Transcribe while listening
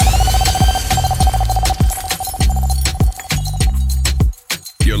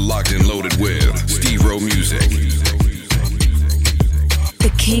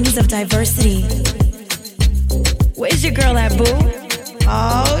Queens of Diversity. Where's your girl at, boo?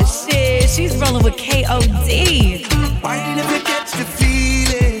 Oh shit, she's rolling with K.O.D. Why you never catch the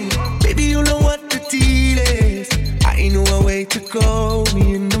feeling? Baby, you know what the deal is. I know a way to go.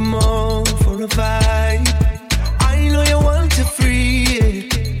 Me in the mall for a vibe. I know you want to free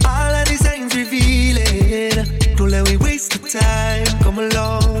it. All our designs reveal it. Don't let me waste the time. Come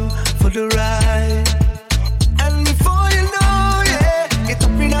along for the ride. And before you know, yeah, get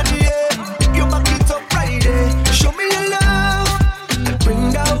up in the air. You back it up right there. Show me your love and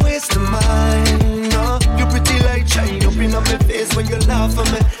bring that waste to mine. No, you pretty like shine up in my face when you laugh at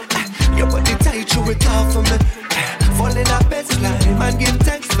me. Your body tight, you it off for me. Fall in our best line and give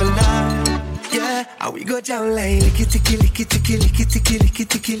thanks for life. Yeah, and we go down like licky-ticky, licky-ticky, licky-ticky,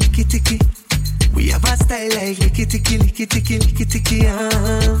 licky-ticky, licky-ticky. We have a style like licky-ticky, licky-ticky, licky-ticky,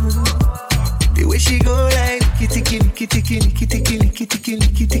 the way she go like licky-ticky, licky-ticky, licky-ticky, licky-ticky,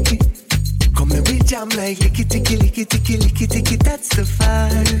 licky-ticky. Come and we jam like licky-ticky, licky-ticky, licky-ticky. That's the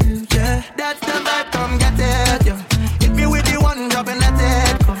vibe, yeah. That's the vibe, come get it, yo. Hit me with the one drop and let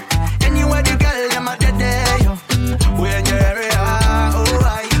it go. Anywhere the girl, them a dead there, yo. We're in your area, oh,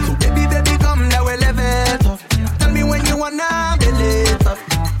 I. So baby, come, now we live it up. Tell me when you wanna be lit up.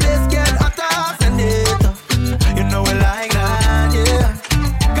 Let's get hotter, send it up. You know we like that, yeah.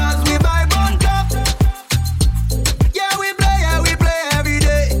 Cause we vibe on top. Yeah, we play every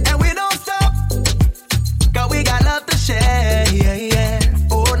day. And we don't stop. Cause we got love to share, yeah, yeah.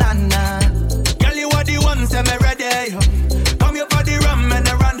 Oh, nah, nah. Girl, you are the one, say me ready, yo. Come here for the rum and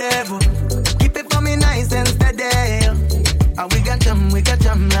the rendezvous. Keep it for me nice and steady, yo. And we got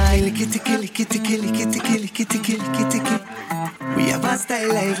jam like licky-ticky, licky-ticky, licky-ticky, licky-ticky, licky-ticky. We have a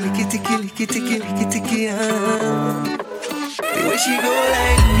style like licky-ticky, licky-ticky, licky-ticky, the way she go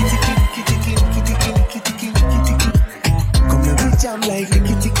like licky-ticky, licky-ticky, licky-ticky, licky-ticky, licky-ticky. Come here, we jam like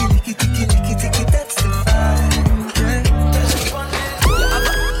licky-ticky, licky-ticky, licky-ticky. That's the vibe, yeah.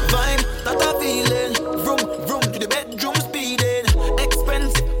 Vibe, that a feeling. Vroom, to the bedroom speeding.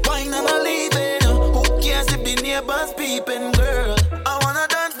 Expensive, wine and a leaving. Who cares if the neighbors peeping, girl? I wanna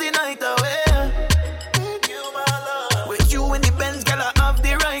dance the night away. You my love. With you in the Benz, girl, I have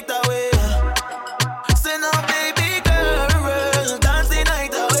the right away. Say now, baby girl, dance the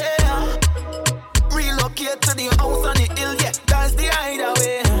night away. Relocate to the house on the hill, yeah, dance the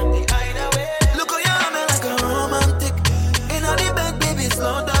hideaway. Look how you have me like a romantic. In all the bed, baby,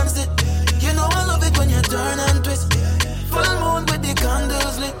 slow dance it. You know I love it when you turn and twist. Full moon with the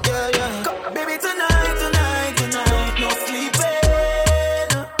candles lit, yeah, yeah. Come, baby, tonight, no sleeping.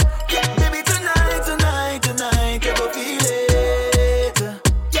 Yeah, baby, tonight, you go feel it.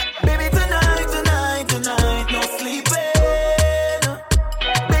 Yeah, baby, tonight, no sleeping.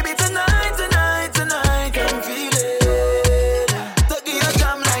 Baby, tonight, I'm feeling. Take your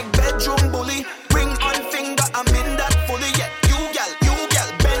jam like bedroom bully. Ring on finger, I'm in that fully. Yeah, you gal,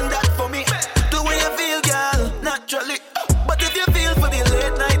 bend that for me. The way you feel, gal, naturally. But if you feel for the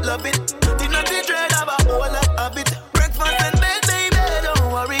late night loving, the naughty dread have a whole lot of it. Breakfast and bed, baby,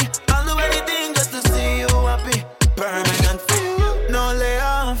 don't worry. I'll do anything just to see you happy. Permanent feel, no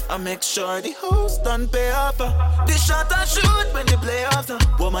layoff. I make sure the host don't pay off. The shot I shoot when you play off.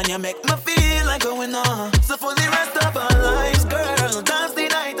 Woman, you make me feel like a winner. So for the rest of our lives, girl, dance the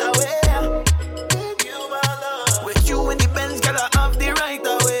night away. You my love. With you in the Benz, girl, I have the right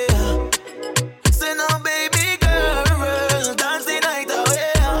away. Say now, baby girl, dance the night away.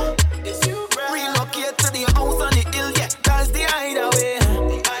 Relocate to the house on the hill, yeah, dance the hideaway.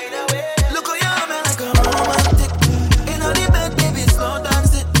 Look how you have me like a romantic. In all the bed, baby, slow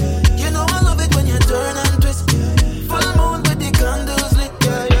dance it. You know I love it when you turn and twist. Full moon with the candles lit,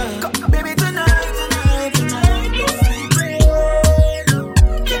 yeah, yeah. Come, baby, tonight, no sleeping.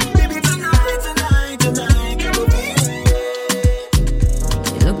 Yeah, baby, tonight, you go feel it.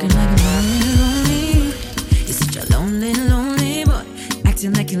 You're looking like a lonely. You're such a lonely boy.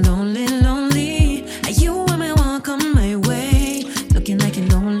 Acting like you're lonely. You and me wanna come my way. Looking like you're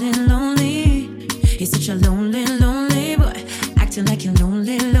lonely. You're such a lonely boy. Acting like you're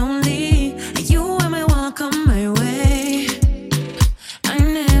lonely. You and me wanna come my way. I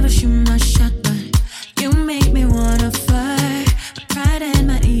never shoot my shot, but you make me wanna fight. My pride and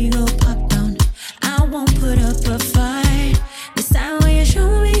my ego pop down. I won't put up a fight. This time when you show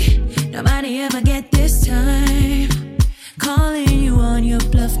me, nobody ever get this time. Calling you on your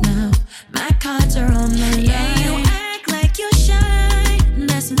bluff now. My cards are on the line. Yeah, you act like you shine.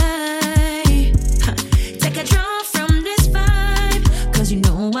 That's right. Take a draw from this vibe. Cause you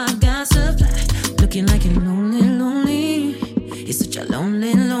know I got supply. Looking like you're lonely. You're such a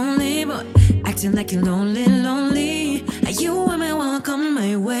lonely boy. acting like you're lonely, lonely. Are you women wanna come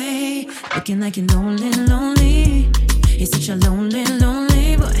my way? Looking like you're lonely, lonely. You're such a lonely,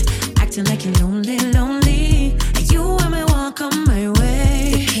 lonely boy. Acting like you're lonely, lonely. Are you women wanna come my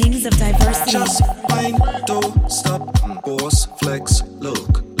way? The kings of diversity. Just fine, don't stop, boss, flex,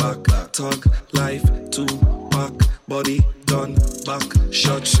 look, back, tug, life, to back, body, done, back,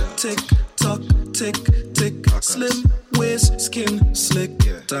 shot, tick, tock, tick, tick, slim, waist, skin, slick,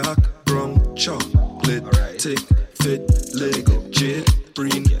 dark, brown, chocolate, tick, fit, leg, jit,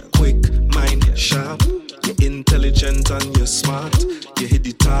 brain, quick, mind, sharp, you're intelligent and you're smart, you hit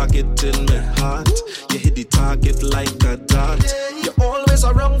the target in my heart, you hit the target like a dart, you're always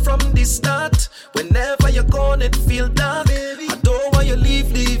around from the start, whenever you're gone it feel dark, I don't want you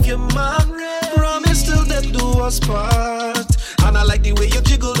leave your mark, promise till death do us part, and I like the way you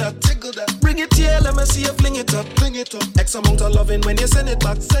jiggle that, bring it here, let me see you fling it up, X amount of loving when you send it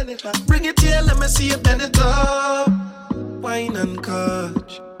back, bring it here, let me see you bend it up, wine and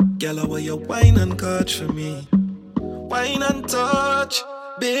catch, girl, where you wine and catch for me, wine and touch,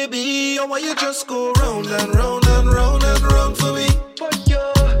 baby, I want you just go round and round and round and round for me,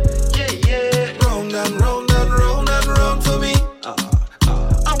 yeah, round and round and round and round for me,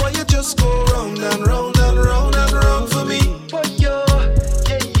 I want you just go round and round and round and round for me, yeah,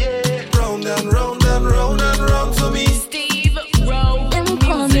 round and round and round and round for me. Steve Rowe. Them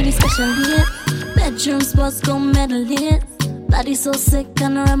call me the special hit. Bedroom sports go medal hits. Body so sick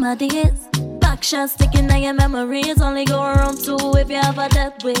and remedies. Back shots sticking in your memories. Only go around two if you have a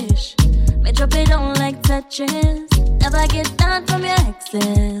death wish. Me drop it on like Tetris. Never get down from your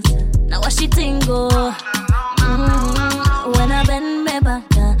exes. Now what she think go? When I bend me back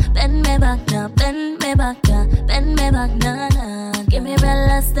now, bend me back now, bend me back now, bend me back now, nah. Give me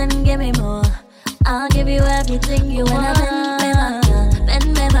less then give me more. I'll give you everything you want. When I bend me back now, bend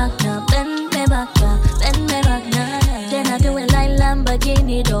me back now, bend me back now, bend me back now, nah. Then I do it like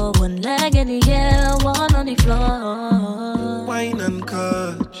Lamborghini door. One leg in the air, one on the floor. Wine and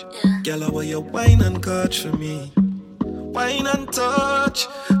catch, girl, where you wine and catch for me, wine and touch,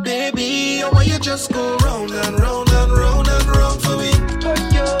 baby, I want you just go round and round and round and round for me,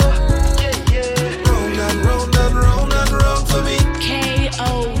 yeah, round and round and round and round for me.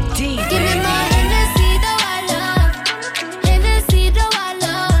 K.O.D. Give me more Hennessy, though I love. Hennessy, though I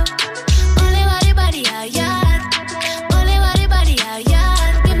love. Only want the body I yard. Only want the body I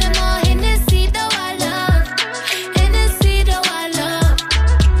yard. Give me more Hennessy, though I love. Hennessy, though I love.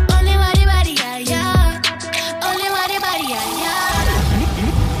 Only want the body I yard. Only want the body I yard.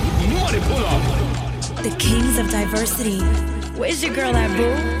 The kings of diversity. Where's your girl at,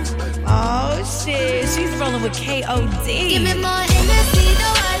 boo? Oh shit, she's rolling with K.O.D. Give me more Hennessy,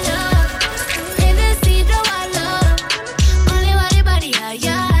 though I love. Hennessy, though I love. Only want the body I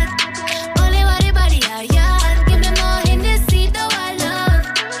yard. Only want the body I yard. Give me more Hennessy, though I love.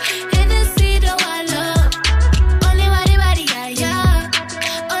 Hennessy, though I love. Only want the body I yard.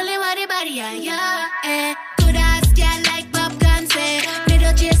 Only want the body I yard. Good ass girl like popcorn say. Me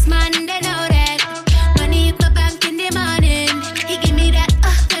don't chase man, they know that. Money in my bank in the morning. He give me that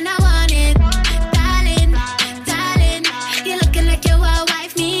when I want it. Darling, darling, you looking like you will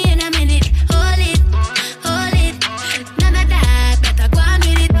wife me in a minute. Hold it, none of that, better go on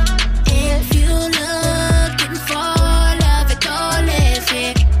with it. If you looking for love, it only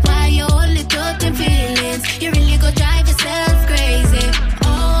fake. Why you only talking feelings? You really go drive yourself crazy.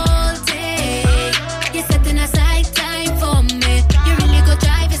 All day, you're setting aside time for me. You really go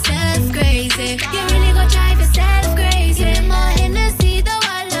drive yourself crazy. You really go drive yourself crazy. Give me more Hennessy, though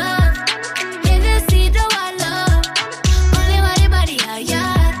I love. Hennessy, though I love. Only want the body I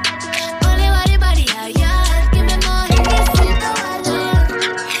yard. Only want the body I yard. Give me more Hennessy, though I love.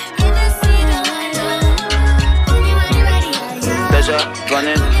 Hennessy, though I love. Only want the body I yard. Pleasure,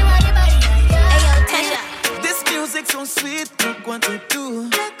 running. Only want the body I yard. Ayo, Tasha. This music so sweet, look what you do.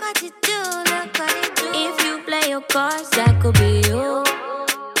 Look what you do, look what you do. If you play your cards, that could be you.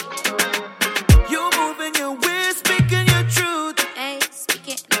 You moving your ways, speaking your truth. Hey, speak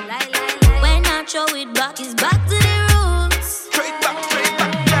it, lie. When I throw it back, it's back to the roots. Straight back,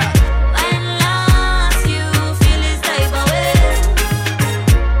 yeah. When last you feel this type of way.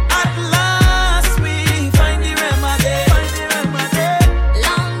 At last we find the remedy.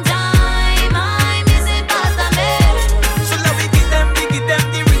 Long time I miss it past the bed. So now we give them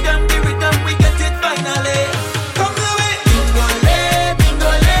the rhythm, we get it finally. Come away, you gon' let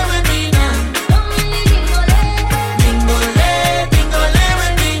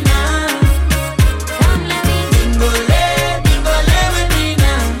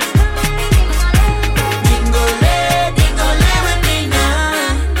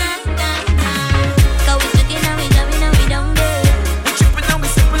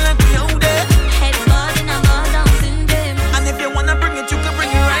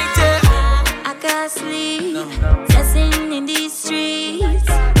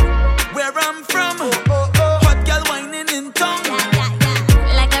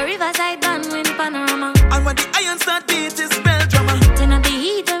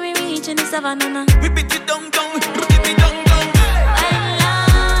Savannah. We beat it down, down, we beat it down, down. At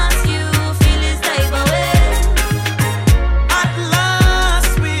last you feel this type of way. At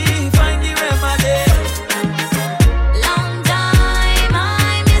last we find the remedy. Long time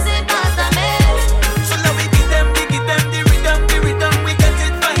I miss it past a bit. So now we give them the rhythm, we get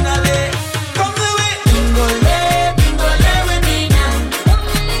it finally. Come the way. Dingole, dingole with me now.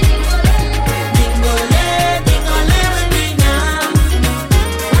 Dingole, dingole with me now. Dingole,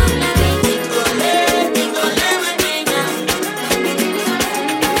 dingole with me now.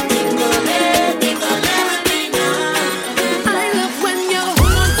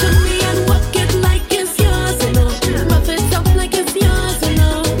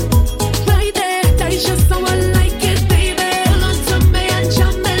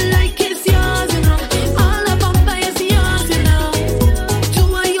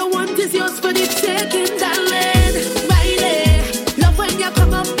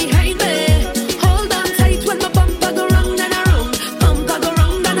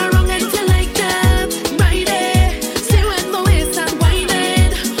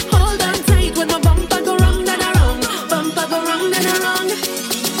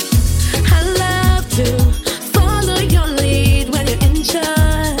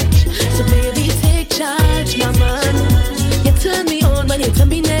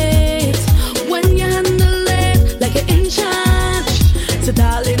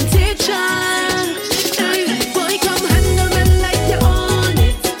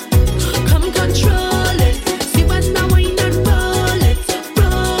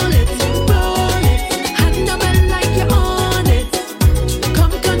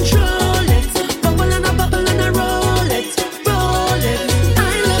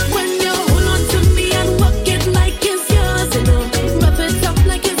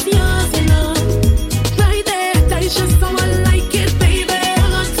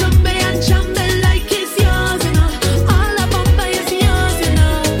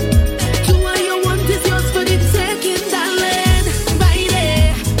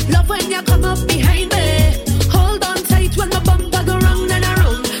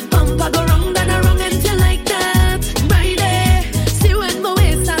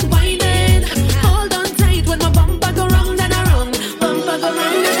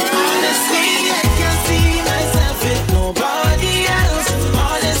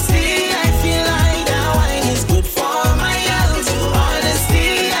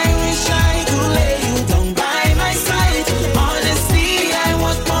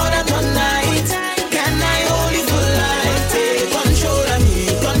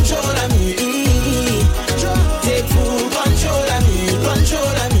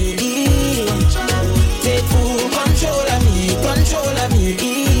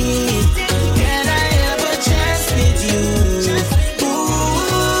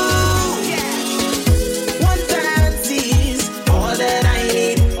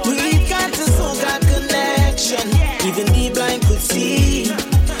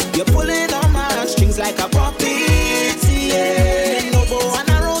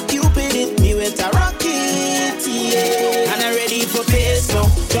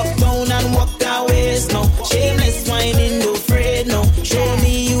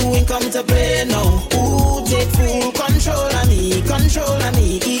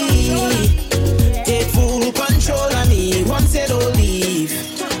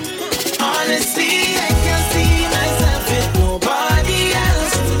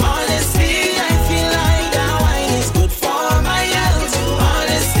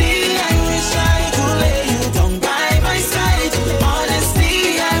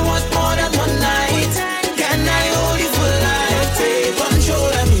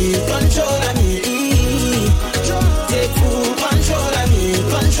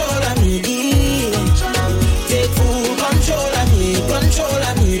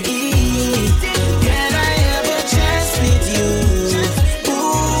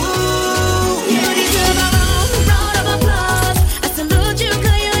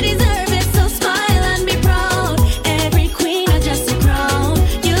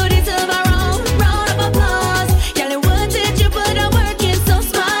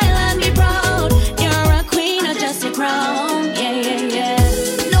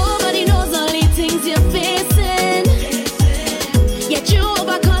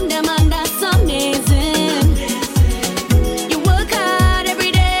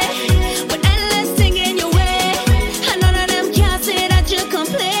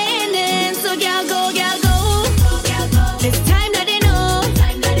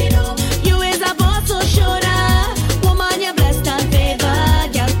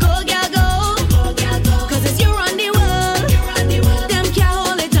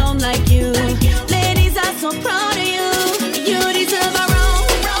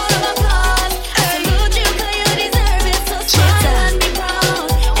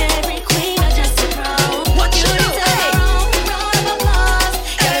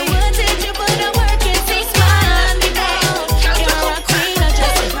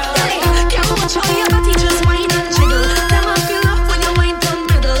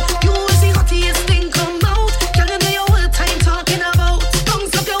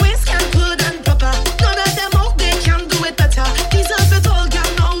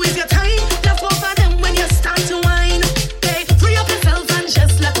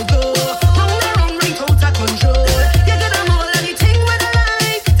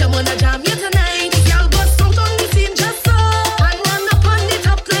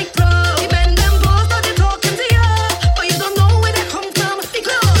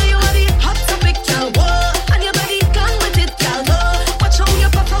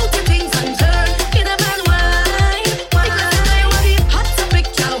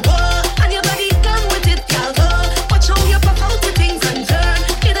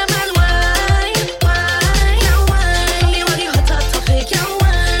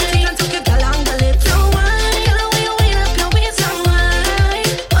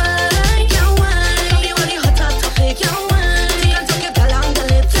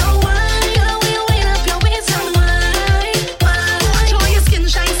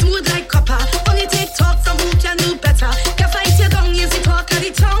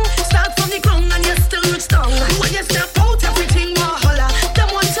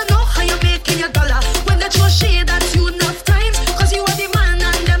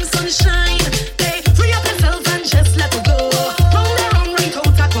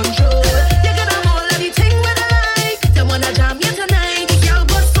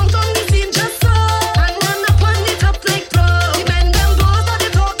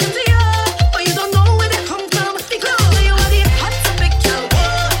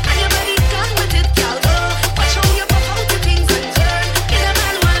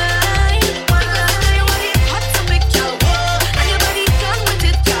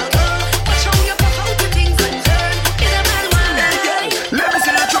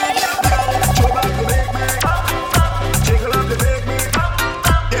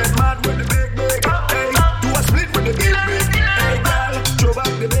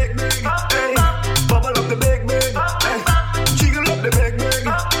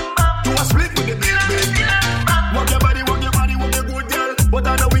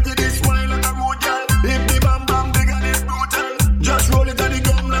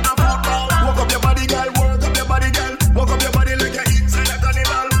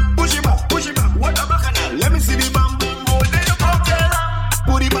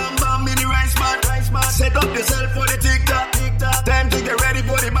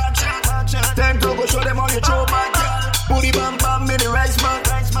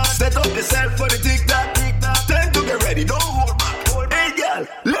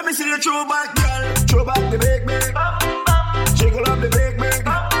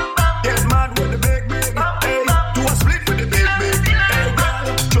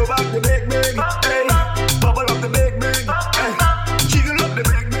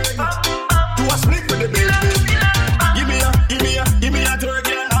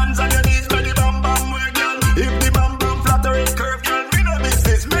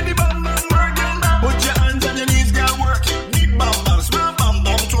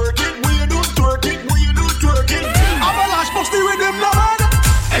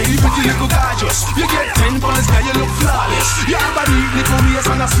 pretty, pretty little gorgeous. You get 10 pounds, girl, you look flawless. Your body, little waist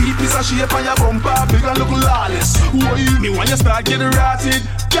and a sweet piece of shape on your bumper, big and look lawless. Why me when you start getting ratted?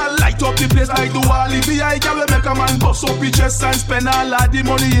 Girl, light up the place like the wall. If you girl, we make a man bust up his chest and spend all of the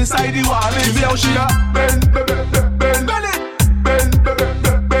money inside the wall. If you how she a bend, bend, bend it, bend,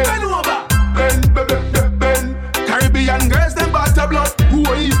 bend over, bend. Caribbean girls, them butter blood.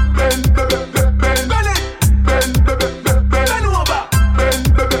 Why bend, bend it, bend over,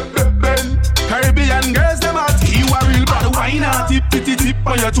 bend. Caribbean girls, them hot. You a real bad wine, tip, tip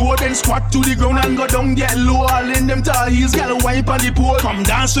on your toe, then squat to the ground and go down, get low. All in them tall heels, girl, wipe on the pole. Come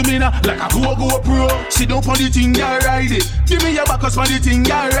dance with me now, like a go pro. Sit down on the thing, girl, ride it. Give me your back, cause on the thing,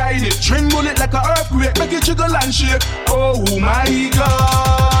 girl, ride it. Tremble it like a earthquake, make it jiggle and shake. Oh my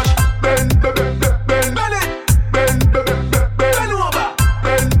God. Bend, bend it, bend over,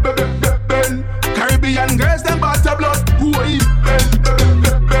 bend. Caribbean girls, them butter blood. Who are you?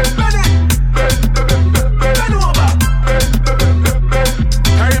 Bend over,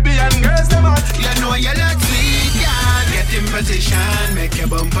 Caribbean girls, them hot. You know you look sweet, girl. Get in position, make your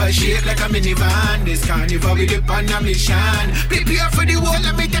bumper shake like a minivan. This carnival with the pan a mission. Prepare for the wall,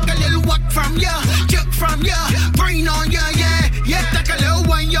 let me take a little walk from ya, jerk from ya, brain on ya, yeah. Take a little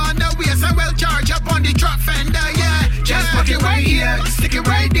one, you on the waist, I will charge up on the truck fender, yeah. Just put it right here, stick it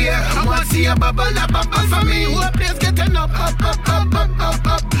right there. I want to see a bubble for me. Hope this getting up.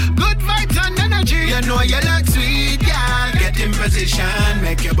 Good vibes and energy. You know you look sweet, yeah. Get in position,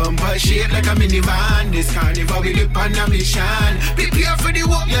 make your bumper shake like a minivan. This carnival with the pan a mission. Prepare for the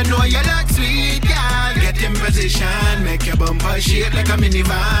walk. You know you look sweet, yeah. Get in position, make your bumper shake like a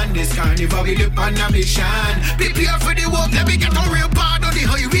minivan. This carnival with the pan a mission. Prepare for the walk. Let me get on real part on the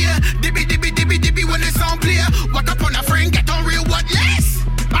highway. Dibby when the sound play. Walk up on a friend, get on real what less.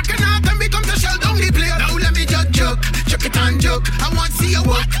 Back in out and become the shell down the play. Now let me just chuck it and joke. I want to see you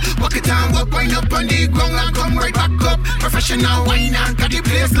walk it and walk. Wind up on the ground and come right back up. Professional wine and got the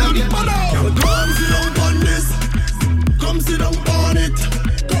place loaded. Come sit down on this. Come sit down on it.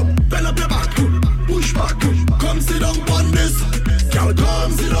 Come, bend up your back. Push back. Come sit down on this. Girl,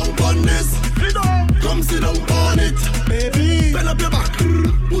 come sit down on this. Come sit down on it. Baby, bend up your back.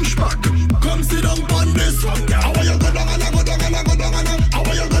 Push back. Come sit down on this. How are you go down and go down and go down and how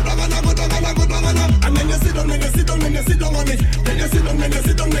are you go down and go down and go down and then you sit down, then you sit down, then you sit down on it. Then you sit down, then you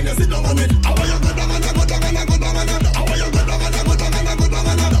sit down, then you sit down on it. How are you go down and go down and go down and how are you go down and go down and go down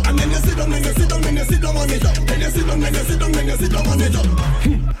and then you sit down, then you sit down, then you sit down on it. Then you sit down, then you sit down, then you sit down on it.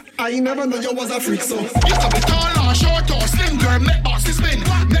 I never know you was a freak, so you can be tall or short or slim, girl. Make boxes spin,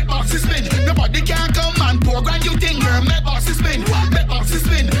 make boxes spin. Nobody can come and program you thing, girl. Make boxes spin, make boxes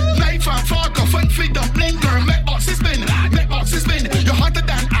spin. Knife and fork or foot feet dumpling, girl. Make boxes spin, make boxes spin. You're hotter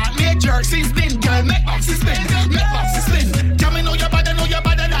than a major since then, girl. Make boxes spin, make boxes spin. Tell me know you're better than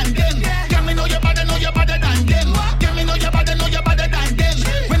them. Tell me know you're better than them. Tell me know you're better than them.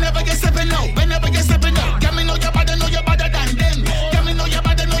 Whenever you're stepping out, tell me know you're better than them. Tell me know you're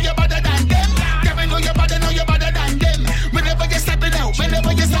better than them. Tell me know you're better than them. Whenever you're stepping out.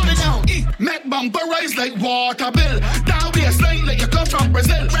 Make bumper rise like water bill. Down baseline like you come from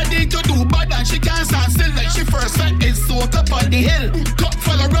Brazil. Ready to do bad and she can't stand still. Like she first sight is soaked up on the hill. Cup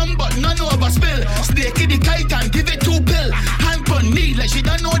full of rum but none overspill. Snake in the kite and give it 2 pill. Hand on knee like she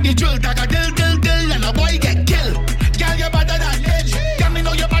don't know the drill. Tag a dill and a boy get killed. Girl you're better than them. Tell me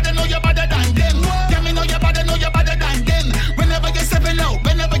know you're better than them. Tell me know you're better than them. Whenever you're stepping out.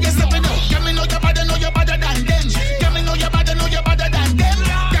 Tell me know you're better than them. Tell me know you're better than them.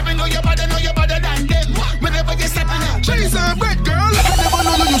 Tell me know you're better than them. Whenever you're stepping out. She's a red girl. I never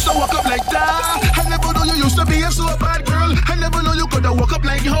know you used to walk up like that. I never know you used to be a so bad girl. I never know you could have walk up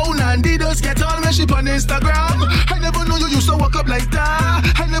like how Nandi does get all my shit on Instagram. I never know you used to walk up like that.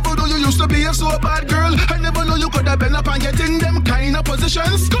 I never know you used to be a so bad girl. I never know you could have been up and getting them kind of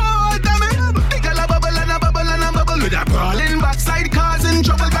positions. God damn it. Think I'll bubble and a bubble and a bubble with a brawling backside causing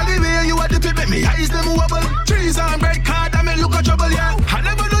trouble. Got the way you are the pip, me eyes them wobble. Trees and bread card, I look at trouble, yeah. I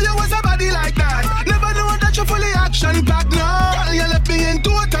never knew you was a body like that. Never knew that you fully action packed. No, girl, you left me in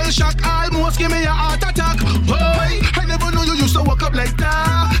total shock. Almost give me a heart attack. Boy, I never knew you used to walk up like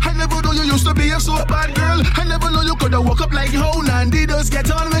that. I never knew you used to be a so bad girl. I never knew you could have walk up like how Nandi does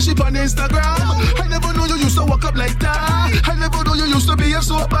get all my shit on Instagram. I never knew you used to walk up like that. I never knew you used to be a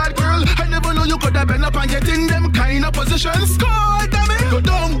so bad girl. I never knew you could have been up and getting them kind of positions. God damn it. Go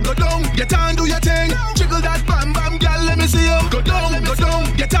down, get on, do your thing. Jiggle that bam bam, girl, let me see you. Go down,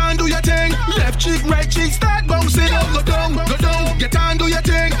 get on, do your thing. Left cheek, right cheek, start bouncing. Go down, get on, do your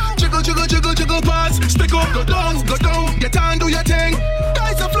thing. Jiggle, pass, stick up. Go down, get on, do your thing.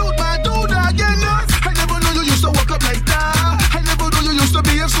 Guys, a flute, man, do that again. I never knew you used to walk up like that. I never knew you used to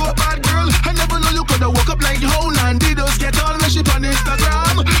be a so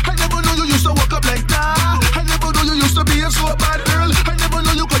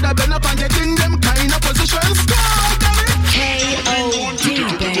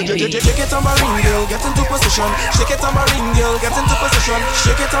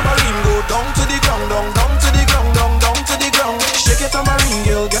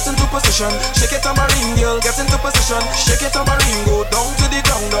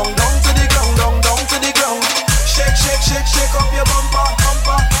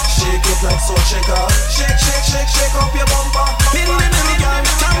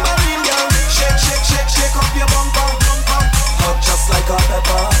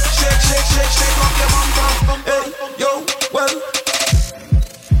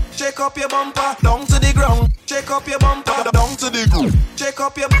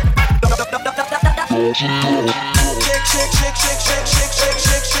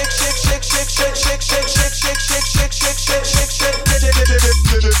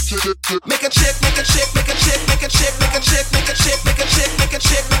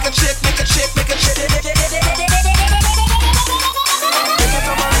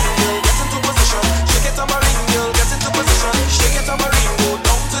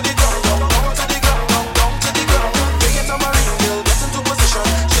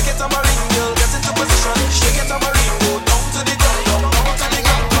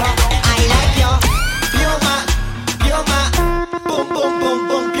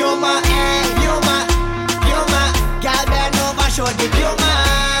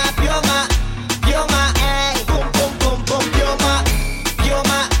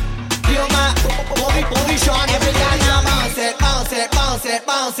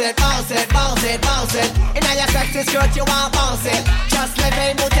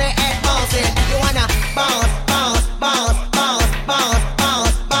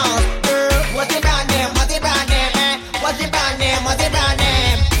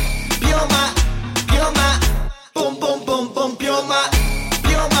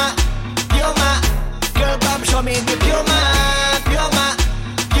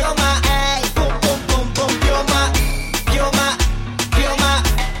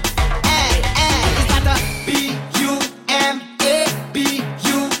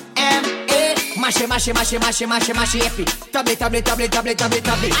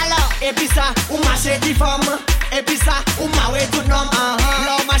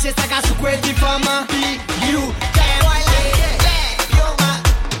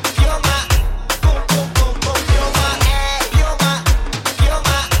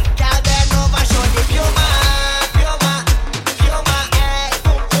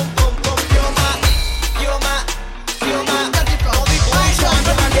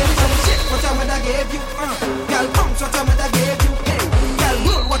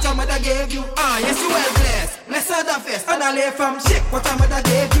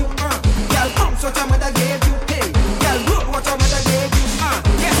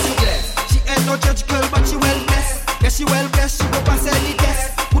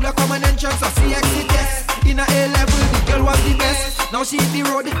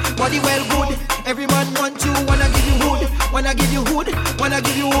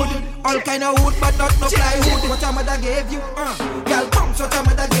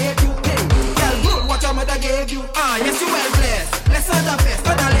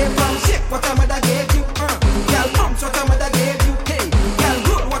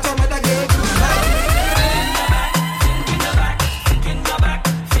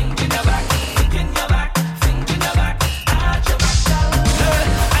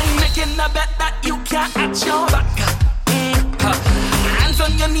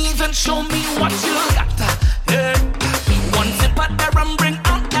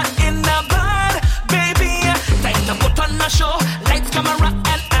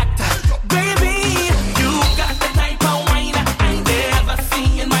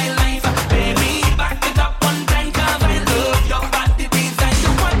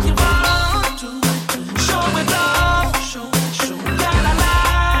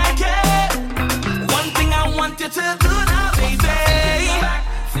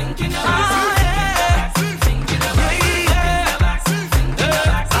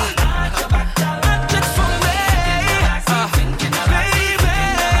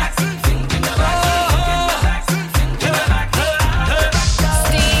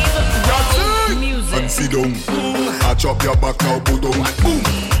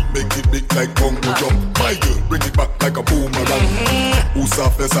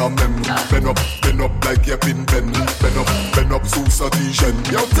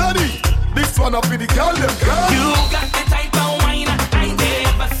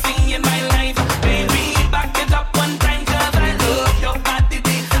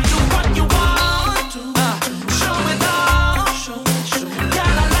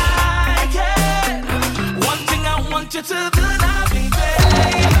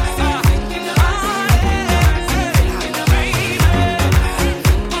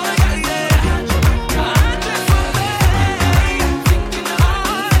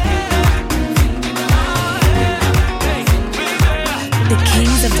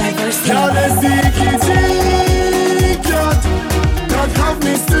sense of diversity. Girl, it's the kitty cat that have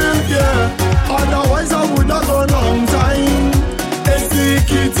me still, yeah. Otherwise I would have gone long time. It's the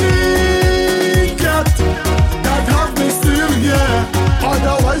kitty cat that have me still, yeah.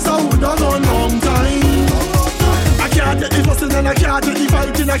 Otherwise I would have gone long time. I can't take the fussing and I can't take the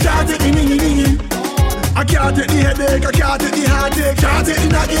fighting, I can't take the ningy. I can't take the headache, I can't take the heartache, can't take the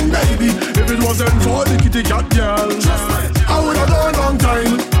nagging, baby. If it wasn't for the kitty cat girl, I would have gone long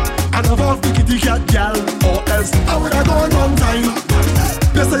time. I love off the kitty cat girl, or else I would have gone long time.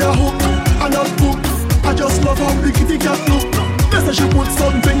 They say I hook, and not hook. I just love how the kitty cat look. They say she put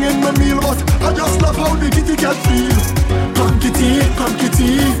something in my meal, but I just love how the kitty cat feel. Come kitty, come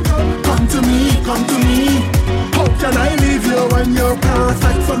kitty, come to me, come to me. How can I leave you when you're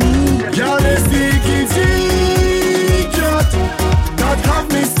perfect for me? Girl, it's the kitty cat that have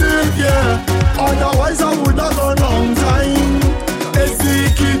me still, yeah. Otherwise I would have gone long time. It's the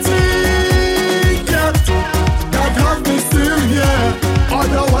kitty cat that have me still, yeah.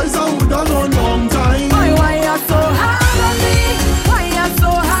 Otherwise I would have gone long time. Why you so hard on me? Why you so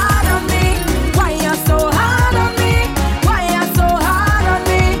hard on me? Why you so hard on me? Why you so hard on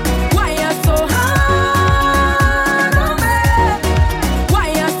me? Why you so hard on me?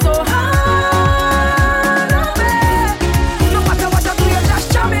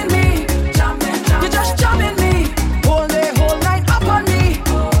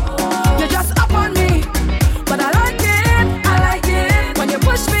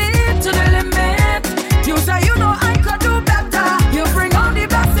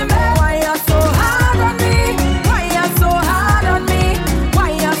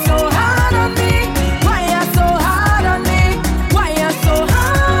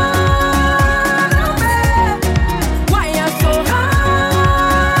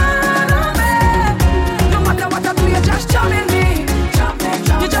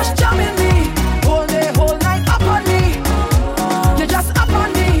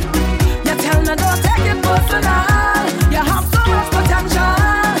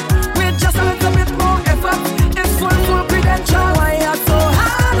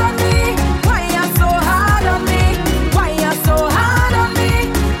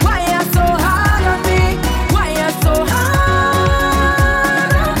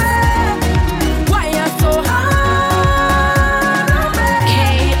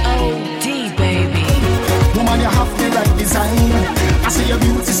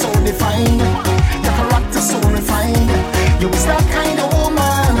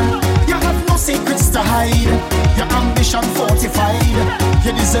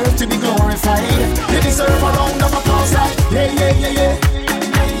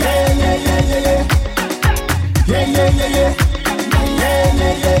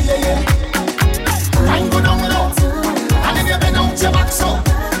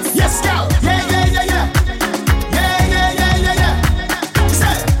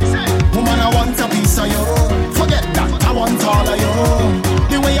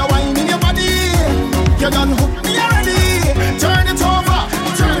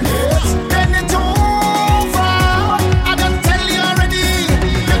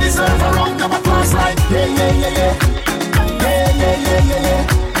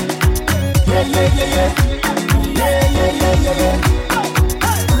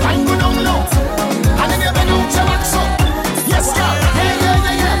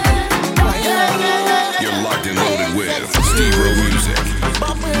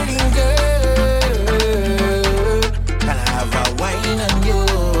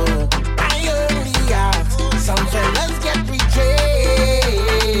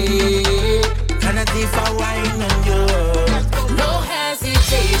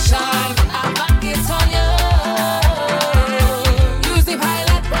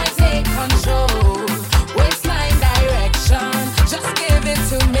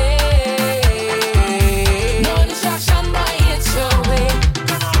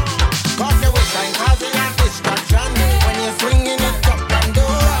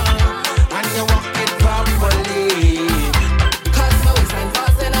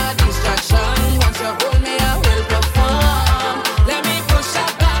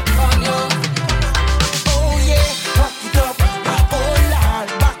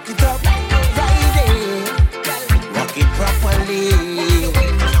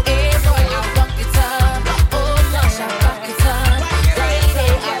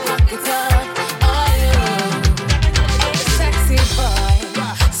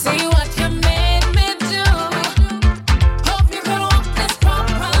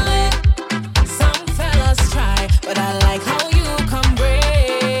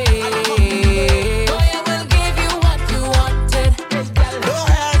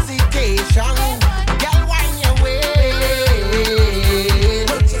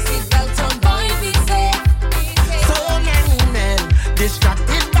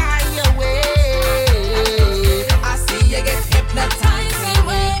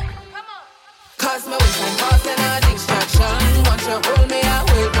 Once you hold me, I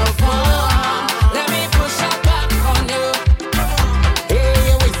will perform. Let me push up back on you. Hey,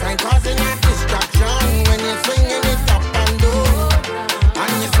 your waistline causing a distraction when you're swinging it up and down,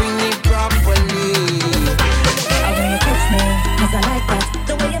 and you swing it properly. I when you touch me, 'cause I like that.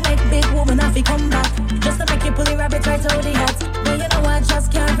 The way you make big woman have to come back. Just to make you pull the rabbit right out the hat. But you know I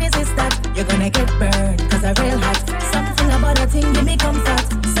just can't resist that. You're gonna get burned, 'cause I real hot. Something about a thing give me comfort.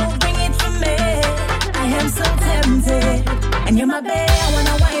 So bring it for me. I am so tempted. And you're my babe, I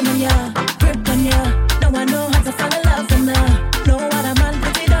wanna wine on ya, grip on ya. Now I know how to fall in love from ya. Know what a man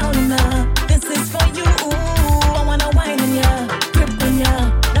put it down in ya. This is for you. I wanna wine on ya, grip on ya.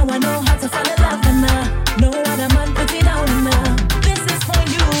 Now I know how to fall in love from ya. Know what a man put it down in ya. This is for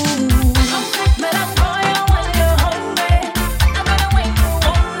you. But I'm going when you're hungry. I'm gonna wake you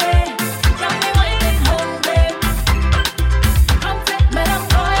hungry. Got me waiting hungry. But I'm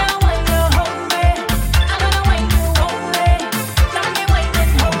going when you're hungry. I'm gonna wake you hungry. Got me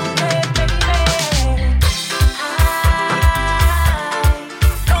waiting hungry, baby. I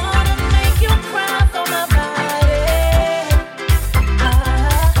gonna make you cry for my body.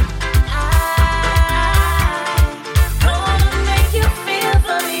 Gonna make you feel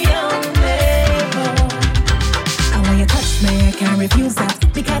for me only. And when you touch me, I can't refuse that.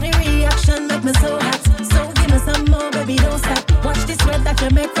 Because the reaction make me so hot. So give me some more, baby, don't stop. Watch this sweat that you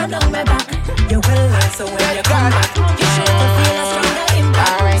make run down my back. You will learn, so when you come back, you should feel a stronger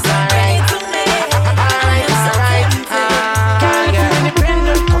impact. So bring it to me. I am so tempted. You're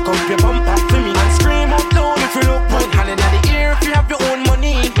independent, cock up your bumper for me and scream out loud if you look good. Hand in the ear if you have your own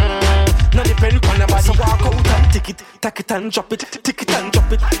money. No depend on nobody. So walk out and tick it and drop it, tick it and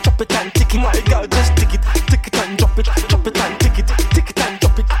drop it and tick it. My girl, just tick it and drop it and tick it and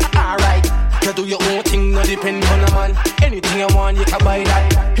drop it. Alright, you do your own thing, no depend on a man. Anything you want, you can buy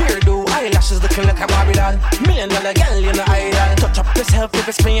that. Here do eyelashes looking like a Barbie doll. $1 million girl, you're no idol. Touch up yourself if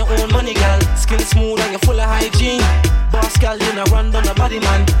you spend your own money, girl. Skin smooth and you're full of hygiene. Boss girl, you know run down the body,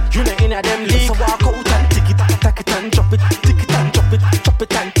 man. You know in a them league. So walk out and tick it and drop it, tick it and drop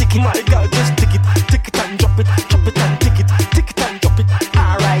it and tick it. My girl, just tick it and drop it and tick it and drop it.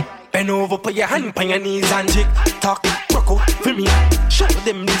 Alright, bend over, put your hand on your knees and tick tock, rock out for me. Show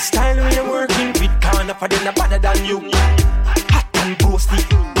them this style when you're working with. Can't offer them no better than you. Hot and ghosty,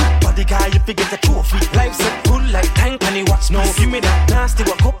 good body guy, if you get a trophy. Life's a good like tank and you watch now. Give me that nasty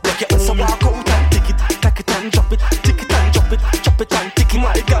walk up like you own. So walk out and tick it and drop it, tick it and drop it and tick it.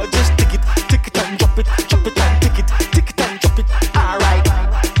 My girl, just tick it and drop it and tick it and drop it. Alright,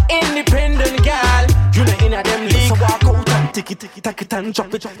 independent girl, you know in a them league. So walk out and tick it and drop it, tick it and drop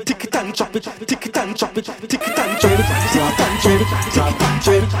it, tick it and drop it, tick it and drop it, tick it and drop it, tick it and drop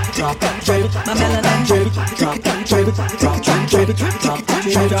it, tick it and drop it, my melanin drop it, tick it and drop it, tick it and drop it, tick it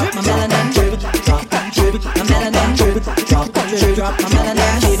and drop it, my melanin drop it, tick it and drop it, my melanin drop it, tick it and drop it, my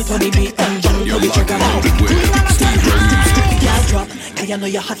melanin drop it, 20 beat and jump to the trigger now. Girl drop, can you know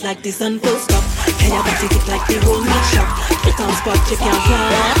you're hot like this and full stop? Can you body it like the whole meat shop? It on spot, you can't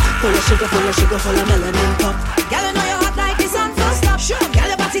flop. Full of sugar, full of melanin pop. Girl, you know you're hot like this and full stop. Sure, girl,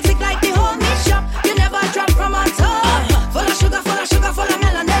 your body tick like the whole meat shop. You never drop from on top. Full of sugar, full of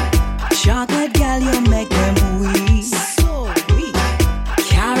melanin. Chocolate, girl, you make them weak. So weak.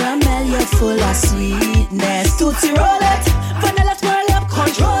 Caramel, you're full of sweetness. Tootsie roll it, vanilla twirl up,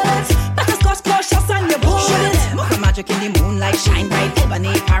 control it. Butterscotch cautious on your bullet. Mocha magic in the moonlight, shine bright.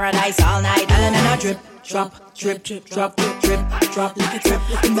 Ebony paradise all night. And then a drip, drop, drip, drop, drip, drop, like a drip.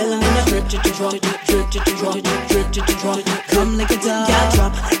 Like a melon in a drip, drip, drop, drip, drop. Come like a dog, girl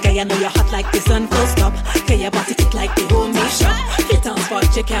drop. Girl, you know you're hot like this and full stop. Girl, your body tick like the whole meat shop. Hit on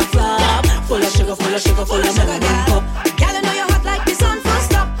spot, you can't flop. Full of sugar, full of melanin pop. Girl, you know you're hot like this and full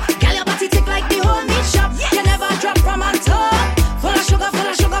stop. Girl, your body tick like the whole meat shop. You never drop from on top. Full of sugar, full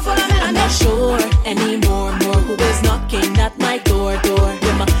of melanin. I'm not sure anymore, who is knocking at my door.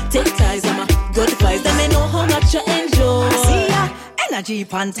 You're my take ties, I'm a good vibes. Let me know how much you enjoy. I see ya, energy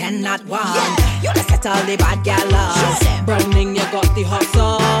pon 10 not 1. Yeah. You just set all the bad gal lost. Browning, you got the hot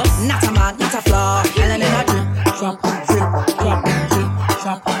sauce. Not a man, not a flaw. And then I drip, drop, drip, drop, drip,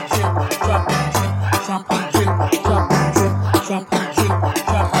 drop, drip, drop, drip, drop, drip, drop, drip, drop, drip,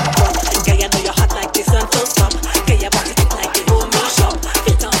 drop. Girl, you know you're hot like this and full stop. Girl, your body tick like the whole meat shop.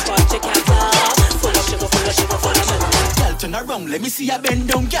 Fit on spot, you can't flop. Full of sugar, full of melanin. Girl, turn around, let me see ya bend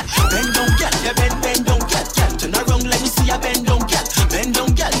down, girl. Bend down, girl, you bend down, girl. Girl, turn around, let me see ya bend down, girl. Bend down,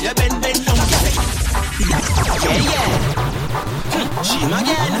 girl, you bend down, girl. Yeah. She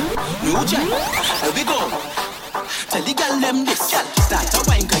again, new jack. Here we go. Tell the girl them this, girl. Start a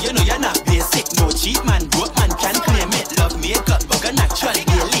wine, 'cause you know you're not basic. No cheap man, broke man can claim it. Love makeup, but natural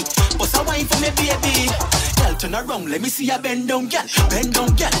daily. Bust a wine for me, baby. Girl, turn around, let me see ya bend down, girl. Bend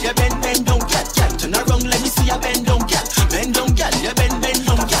down, girl, yeah, bend down, girl. Turn around, let me see ya bend down, girl. Bend down, girl, yeah, bend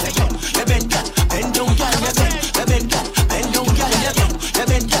down, girl. Yeah, bend, girl, bend down, girl, yeah, bend, girl, bend down, girl, yeah,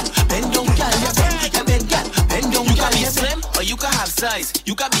 bend, girl, bend down, girl, yeah, bend, girl, bend down, girl. You can be slim, or you can have size.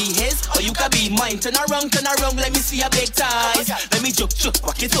 You can be his, or you can be mine. Turn around, let me see your big thighs. Let me juke,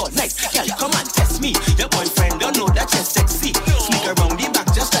 walk it all nice. Girl, come on, test me. Your boyfriend don't know that you're sexy. Sneak around the back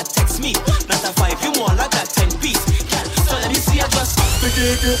just to text me. Not a 5, you more like a 10 piece. Girl, so let me see you just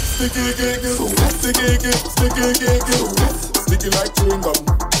sticky like chewing gum.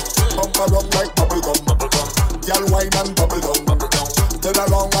 Bump around like bubble gum. Girl, wine and bubble gum. Turn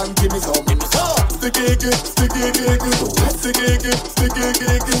around and give me some. Sticky.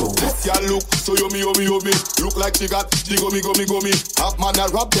 Girl, look so yummy. Look like she got the gummy. Half man a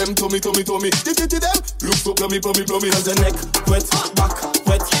rub them tummy. Titty them. Look so plummy. Cause the neck wet, back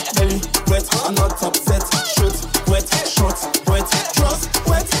wet, belly wet. I'm not upset. Shoot wet, short wet, dress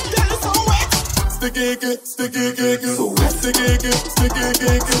wet. Girl, it's so wet. Sticky.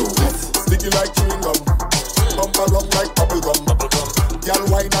 Sticky like chewing gum. Bump around like bubble gum. Girl,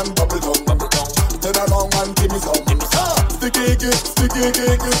 wine and bubble gum. Turn around and give me some. Sticky.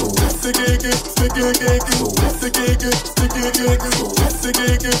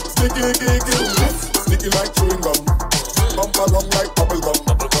 Sticky like chewing gum. Bump around like bubble gum.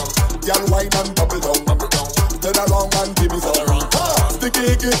 Girl, wine and bubble gum. Turn around and give me some. Sticky.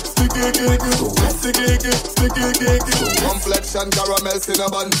 Complexion caramel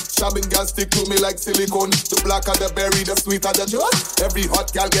cinnamon. Shabbing girl stick to me like silicone. The blacker the berry, the sweeter the juice. Every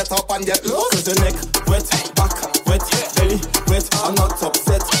hot girl get up and get loose. Cause the neck wet, back wet, belly wet. I'm not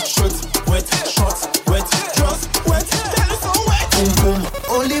upset. Shoot wet, short wet, dress wet. Girl, it's so wet. Boom boom.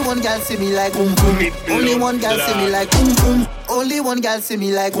 Only one girl see me like boom boom. Only one girl see me like boom boom. Only one girl see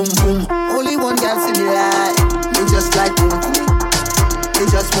me like boom boom. Only one girl see me like. Me just like boom boom. Me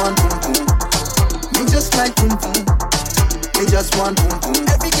just want boom boom. Me just like boom boom. Me just want boom boom.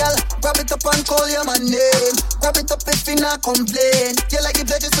 Every girl, grab it up and call your man name. Grab it up if you not complain. You like it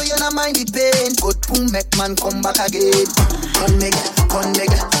better so you not mind the pain. Good boom, make man come back again. Con nigga.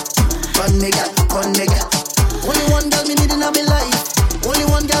 Only one girl me need in my life. Only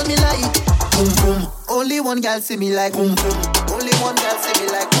one girl me like. Boom boom. Only one girl see me like boom boom. Only one girl see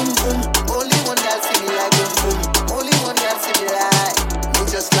me like boom boom. Only one girl see me like boom boom. Only one girl see me like. Me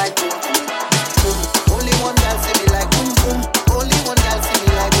just like boom boom. Only one girl see me like boom boom. Only one girl see me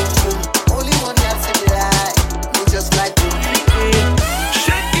like boom boom. Only one girl see me like. Me just like boom boom.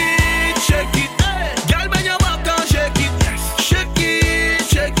 Shake it, girl, bend your back down, shake it. Shake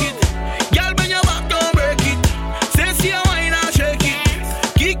it, girl, bend your back down, break it. Say your wine and shake it.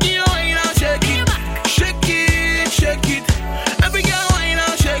 Kick your wine and shake it. Shake it, every girl wine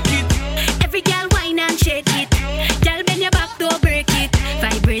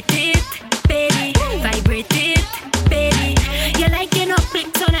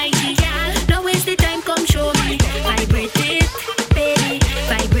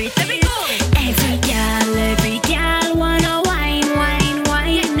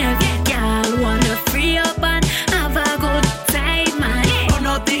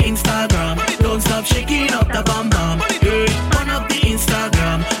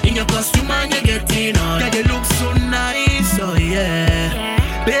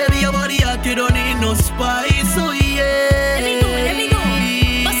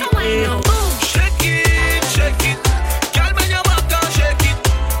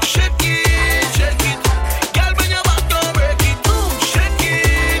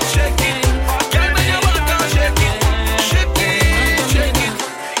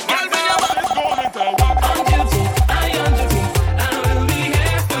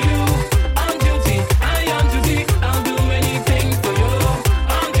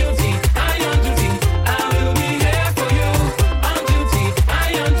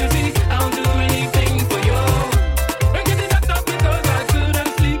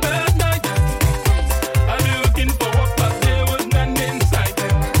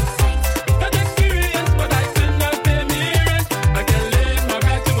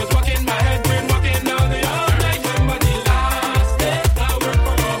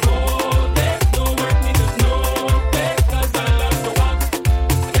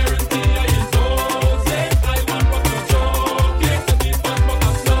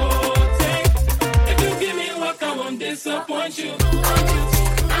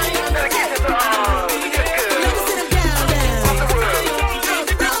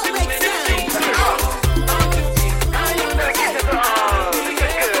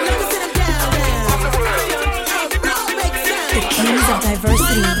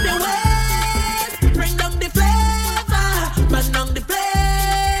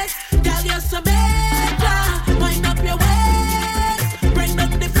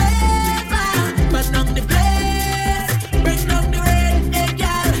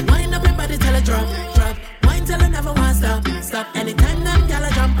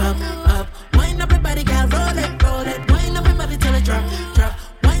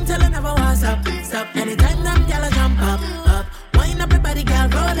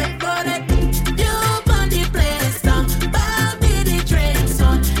girl, roll it, roll it. You on the place, son. Buy me the drinks,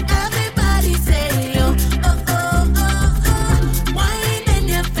 son. Everybody say, yo, oh, oh, oh, oh. Wine in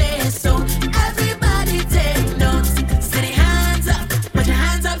your face, so everybody take notes. City hands up, put your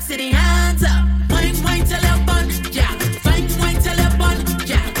hands up, city hands up. Wine, wine till you're bun, yeah. Wine, wine till you're bun,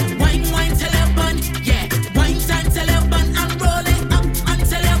 yeah. Wine, wine till you're bun, yeah. Wine time till you're bun, and roll it up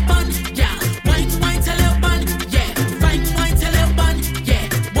until you're bun, yeah. Wine, wine till you're bun, yeah. Wine, wine till you're bun, yeah.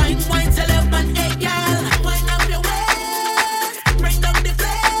 Wine, wine till you're bun, hey girl. Wine up your waist, bring down the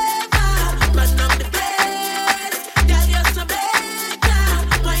flavor, burn up the place. Girl, you're so better.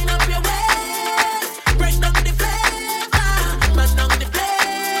 Wine up your waist, bring down the flavor, burn up the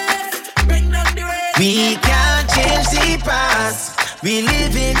place. Bring down the rate. We can't change the past. We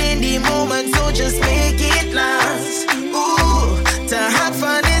living in the moment, so just make it last. Ooh, to have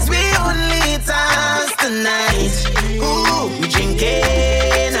fun is we only task tonight. Ooh, we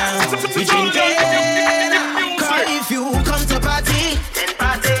drinking now, we drinking now. 'Cause if you come to party, then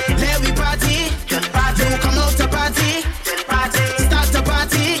party. Let we party, just party. You come out to party, then party. Start to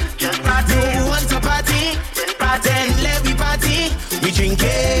party, just party. You want to party, then party. Then let we party, we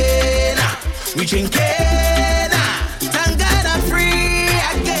drinking now, we drinking now. Thank God I'm free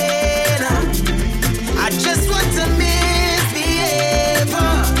again. I just want to misbehave.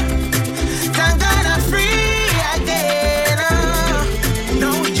 Thank God I'm free again. No,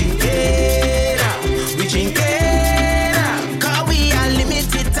 we drinking now, we drinking now. 'Cause we are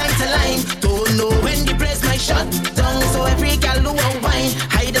limited time to line. Don't know when the place might shut down. So every gal who won't wine,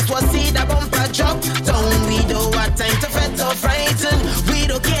 I just want to see the bumper drop down. We don't have time to fret or frighten. We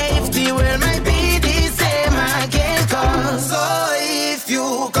don't care if the world might be the same again. 'Cause so if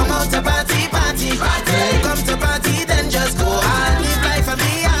you come out to party, party, party. Come to party, then just go out, live life and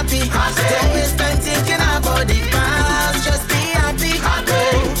be happy. Don't waste time thinking about the past. Just be happy,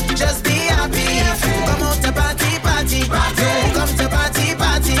 just be happy. If you come out to party, party, party. Come to party,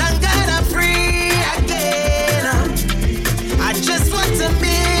 party. Thank God I'm free again. I just want to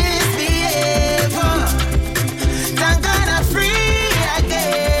misbehave. Thank God I'm free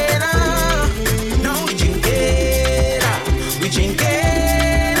again. No, we drinking, we drinking.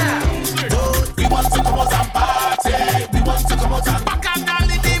 We want to come out and party. We want to come out and bacchanal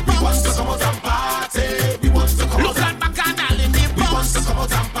in the box. We want to come out and party. We want to come out and bacchanal in the box. We want to come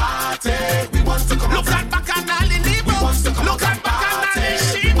out and party. We want to come out and bacchanal in the box. Look at bacchanal in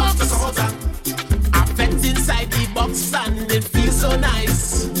the box. I felt inside the box and it feels so nice.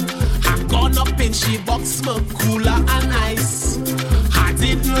 I gone up in she box, smoke cooler and ice. I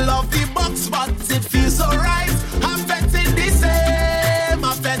didn't love the box, but it feels so right. I'm fetting the same,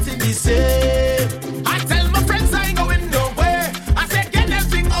 I'm fetting the same. I tell my friends I ain't going nowhere. I said get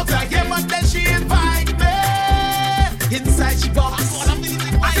everything out of here, but then she invite me inside she box.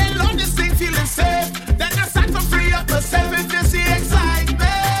 I said love this thing feeling safe. Then I start to free up myself if you see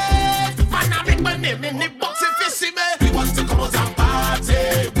excitement. Man, I make my name in the box if you see me. We want to come out and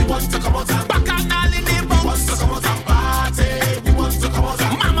party. We want to come out and bacchanal in the box. We want to come out and party. We want to come out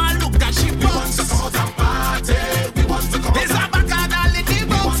and mama look at she box. We want to come out and party. We want to come out. It's a bacchanal in the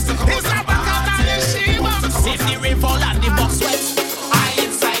box. It's a bacchanal in she box. If the rain fall and the box wet, I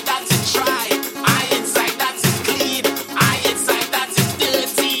inside that is dry. I inside that is clean. I inside that is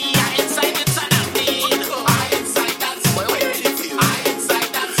dirty. I inside it's an clean. I inside that is really feel. I inside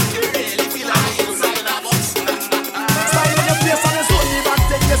that you really feel. I inside that box. Style in your face and it's only back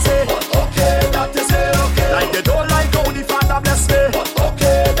thing you say. Okay, that is it, okay. Like they don't like how the Father bless me.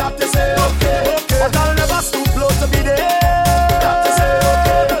 Okay, that is it, okay. But I'll never stoop low to be there. That is it,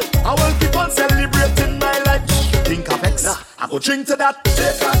 okay. I will keep on celebrating my life. Think of X, I go drink to that.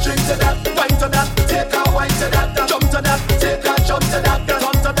 Take a drink to that. Wine to that. Take a wine to that. Jump to that. Take a jump to that.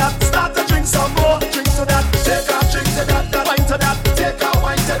 Turn to that. Start to drink some more. Drink to that. Take a drink to that. Wine to that. Take a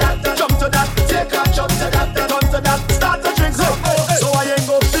wine to that. Jump to that. Take a jump to that. Turn to that. Start to drink some more. So I ain't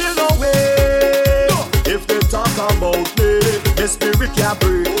gon' feel no way if they talk about me. My spirit can't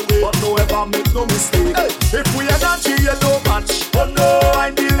break, but no ever make no mistake. If we energy you no match, oh no, I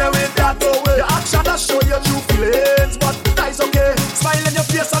ain't dealing with that. No way. Your action that show your true feelings, but that's okay. Smile in your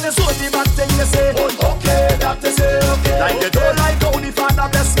face and it's only bad thing you say. Okay, that is it, okay. Like they don't like how the Father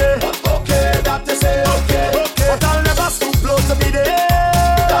bless me. Okay, that is it, okay. But I'll never stoop low to be there.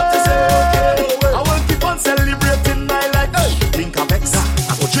 That is it, okay. I will keep on celebrating my life. Think of X,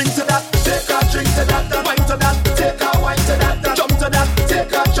 I go drink to that. Take a drink to that. Wine to that. Take a wine to that. Jump to that.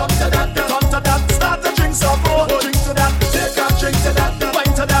 Take a jump to that. Turn to that. Start to drink some more. Drink to that. Take a drink to that.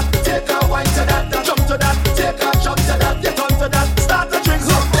 Wine to that.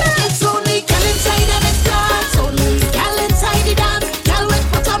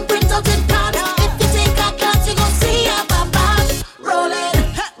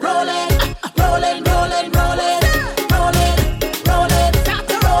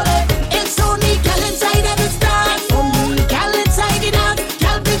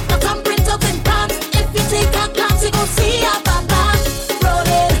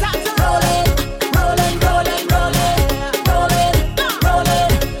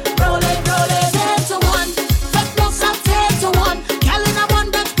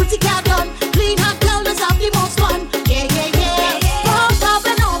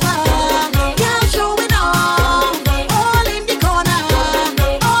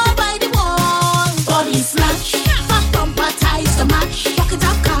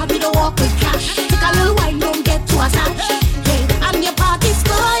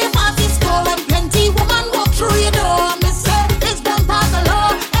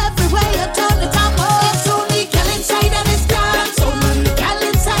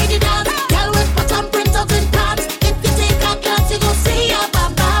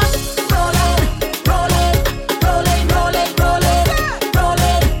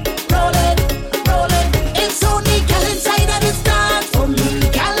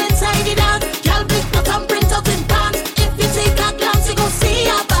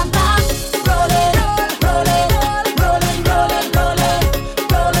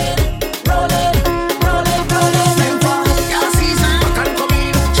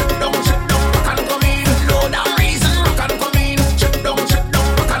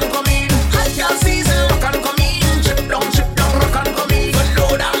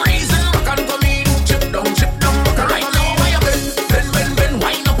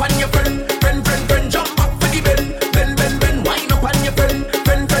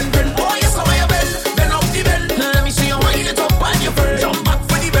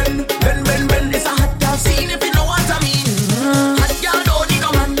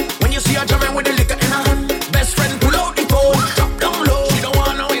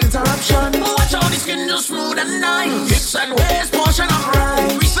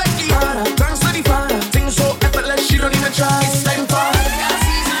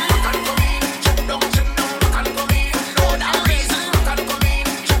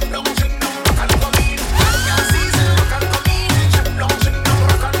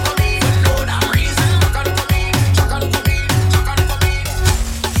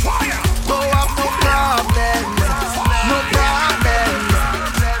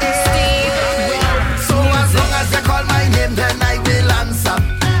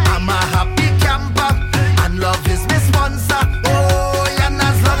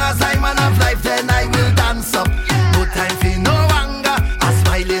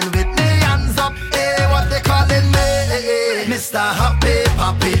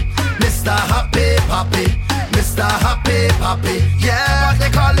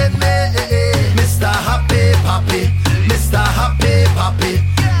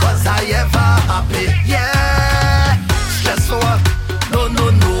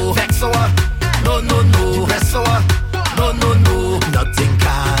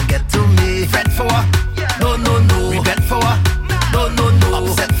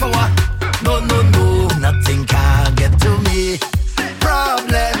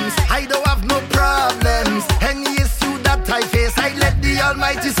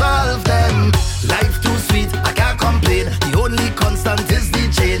 solve them. Life too sweet, I can't complain. The only constant is the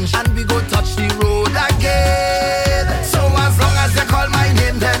change, and we go touch the road again. So as long as you call my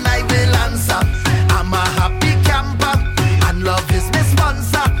name, then I will answer. I'm a happy camper, and love is my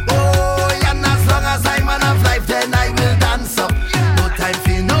sponsor. Oh, and as long as I'm man of life, then I will dance up. No time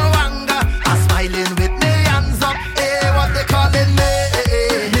for no anger, I'm smiling with me hands up. Hey, what they calling me?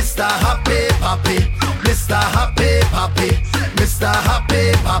 Mr. Happy Papi, Mr. Happy Papi, Mr. Happy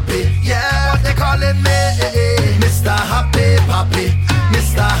Papi. Yeah, what they calling me? Mr. Happy Papi,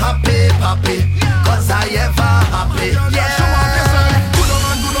 Mr. Happy Papi, 'cause I ever happy. Yeah. Good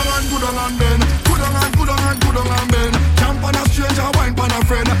on and Ben. Good on and Ben. Camp on a stranger, wine on a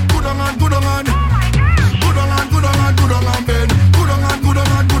friend. Good on and Ben.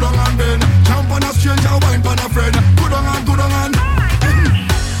 Good on Ben. Camp on a stranger, wine on a friend. Good on.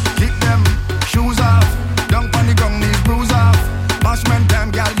 Kick them shoes off. Dunk on the gong, knees bruise off. Bashment them,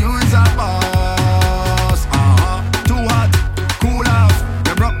 girl, you is a boss. Too hot, cool off.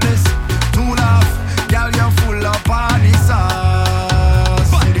 You broke this, too laugh. Girl, you're full of party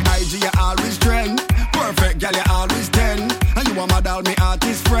sauce. On the IG, you always trend. Perfect, girl, you always 10. And you a model, me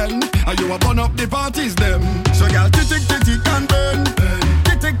artist friend. And you a burn up the parties, them. So, girl, tick and burn.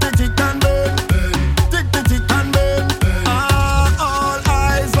 Tick and burn. Tick and burn. All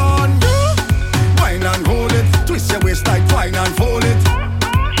eyes on you. Wine and hold it. Twist your waist like twine and fold it.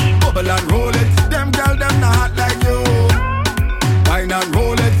 Bubble and roll it. Them girl, them not hot like you. Wine and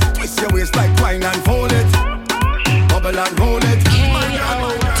roll it. Twist your waist like twine and fold it. Bubble and roll it. K.O.D. I go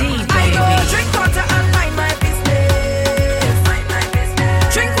baby. drink water and mind my business.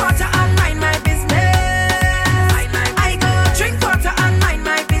 Drink water and mind my business. I go drink water and mind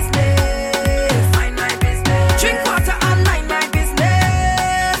my business. Drink water and mind my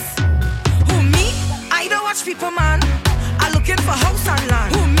business. Who me? I don't watch people, man. I'm looking for house and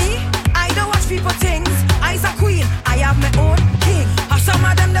land. Who me? I don't watch people things. I's a queen. I have my own king. Some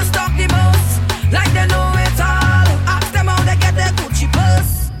of them just talk the most, like they know it all. Ask them how they get their Gucci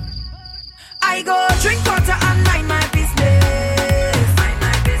purse. I go drink water and mind my business.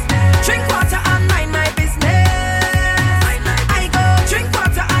 Drink water and mind my business. I go drink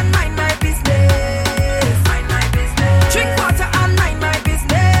water and mind my business. Drink water and mind my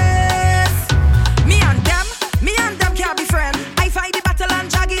business. Me and them can't be friends. I fight the battle and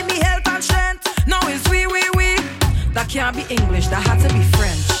Jah give me health and strength. Now it's we. That can't be English, that had to be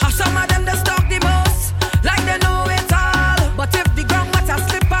French. Some of them just talk the most, like they know it all. But if the ground water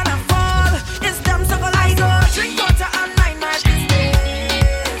slip and I fall, it's them so I go drink water and mind my business.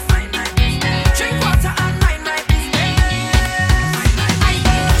 Drink water and mind my business. I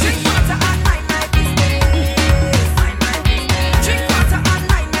go drink water and mind my business. Drink water and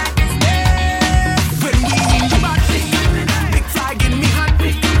mind my business. When we in the party, big flag in me hand.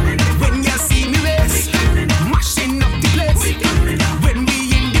 When you see me race, mashing up the place. When we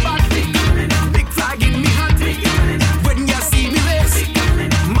in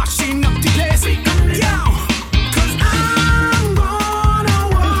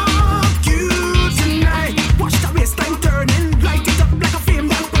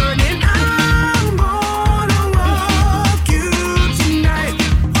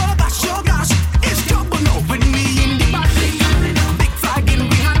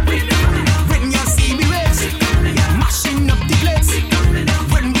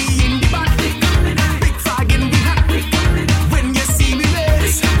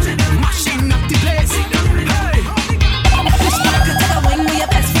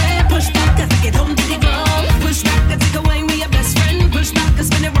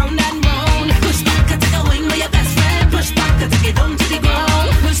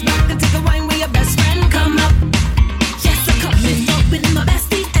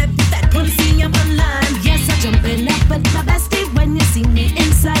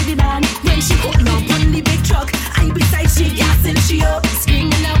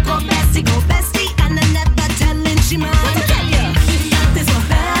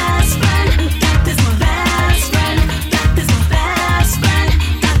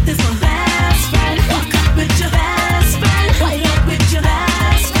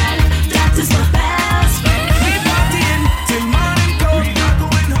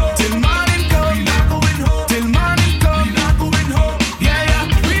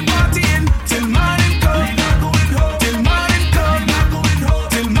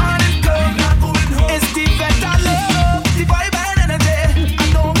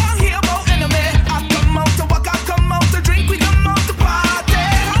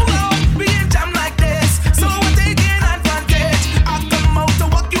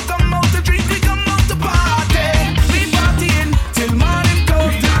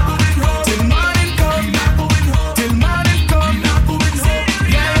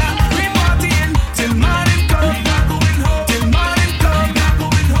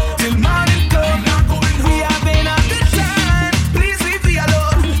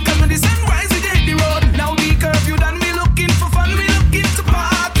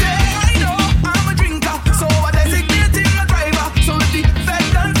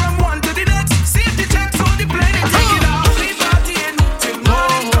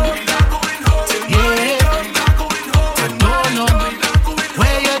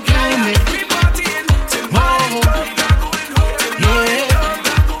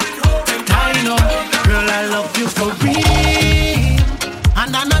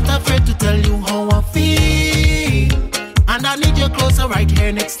I'm not afraid to tell you how I feel. And I need you closer right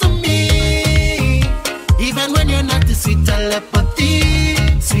here next to me. Even when you're not the sweet telepathy,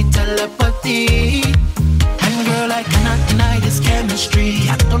 sweet telepathy. And girl, I cannot deny this chemistry.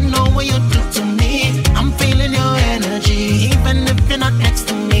 I don't know what you do to me. I'm feeling your energy, even if you're not next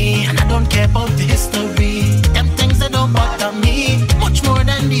to me. And I don't care about the history. Them things that don't bother me, much more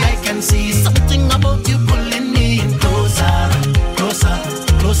than the eye can see. Something about you pulling me in closer, closer,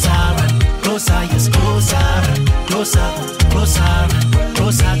 closer, closer, yes, closer, closer, closer,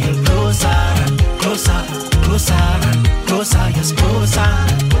 closer, closer, closer, closer, yes, closer,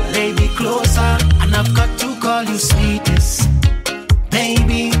 baby, closer. And I've got to call you sweetness,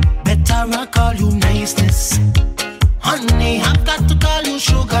 baby. Better I call you niceness, honey. I've got to call you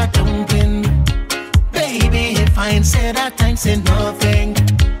sugar dumpling, baby. If I ain't say that, I ain't say nothing,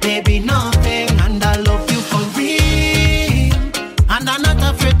 baby, nothing. And I love you for real, and I'm not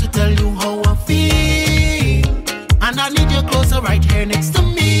afraid to tell you how I feel. And I need you closer right here next to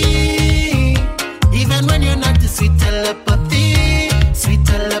me. Even when you're not the sweet telepathy, sweet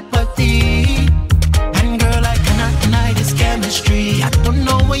telepathy. And girl, I cannot deny this chemistry. I don't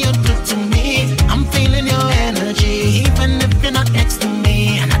know what you do to me. I'm feeling your energy, even if you're not next to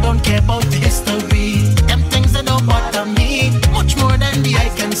me. And I don't care about the history. Them things that don't bother me, much more than the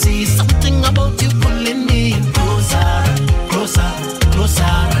eye can see. Something about you pulling me in closer, closer,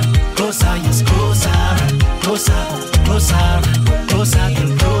 closer, closer, yes, closer, closer, closer, closer,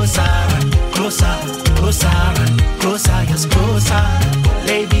 closer, closer, closer, closer, yes, closer,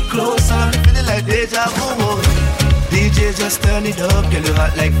 lady, closer. Feeling like deja vu. DJ, just turn it up, girl, you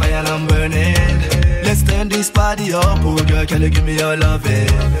hot like fire and I'm burning. Let's turn this party up, oh girl, can you give me your loving?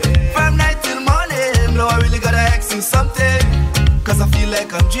 From night till morning, no, I really gotta ask you something, cause I feel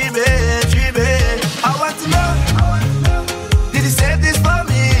like I'm dreaming, dreaming. I want to know, did you save this for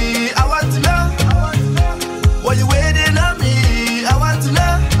me? I want to know, why you waiting on me? I want to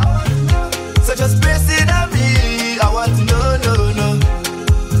know, so just press it on me. I want to know, no, no,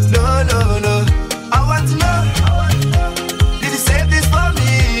 no, no, no. I want to know, did you save this for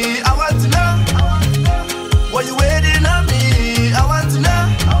me? I want to know, why you waiting on me? I want to know,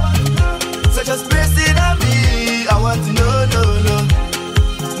 so just press it on me. I want to know, no, no,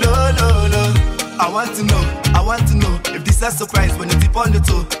 no, no, no. I want to know if this is a surprise when you tip on the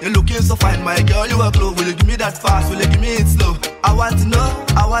toe. You're looking so fine, my girl, you are glow. Will you give me that fast? Will you give me it slow? I want to know,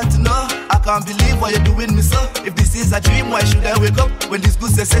 I can't believe why you're doing me so. If this is a dream, why should I wake up when this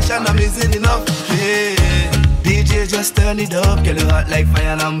good sensation amazing enough? Yeah, DJ, just turn it up, girl, you hot like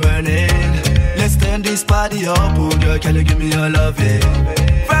fire and I'm burning. Let's turn this party up, oh girl, can you give me your loving?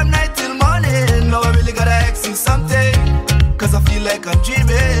 From night till morning, now I really gotta ask you something, cause I feel like I'm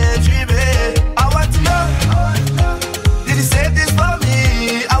dreaming, dreaming. I want to know, did you save this for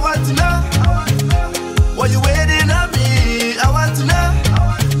me? I want to know, why you waiting on me? I want to know,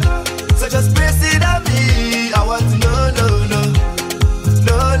 so just press it on me. I want to know, no, no,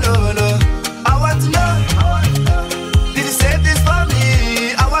 no, no, no. I want to know, did you save this for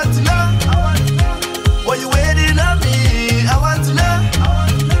me? I want to know, why you waiting on me? I want to know,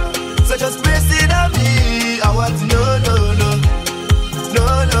 so just press it on me. I want to know, no, no, no,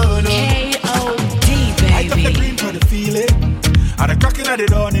 no, no. K.O.D. baby. I got the green for the feeling, and the cracking of the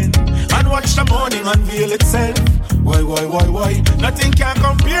dawning, and watch the morning unveil itself. Why? Nothing can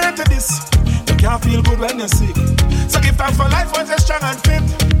compare to this. You can't feel good when you're sick, so give thanks for life when you're strong and fit.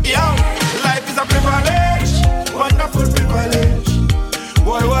 Yo, life is a privilege, wonderful privilege.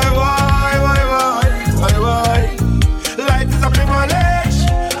 Why? Life is a privilege,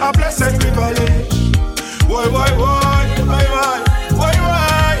 a blessed privilege. Why?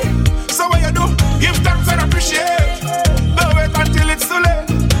 So what you do? Give thanks and appreciate. Don't wait until it's too late.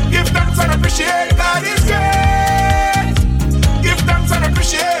 Give thanks and appreciate. God is great. Give thanks and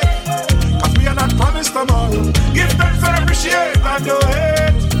appreciate, cause we are not promised tomorrow. Give thanks and appreciate and do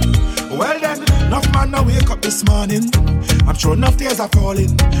it. Well then, enough man now wake up this morning. I'm sure enough tears are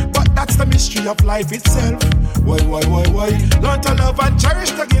falling, but that's the mystery of life itself. Why? Learn to love and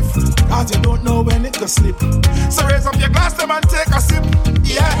cherish the gift, cause you don't know when it could slip. So raise up your glass them and take a sip.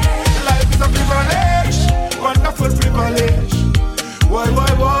 Yeah, life is a privilege, wonderful privilege. Why?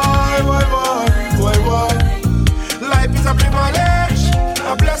 Life is a privilege,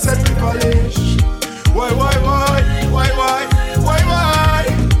 a blessed privilege. Why?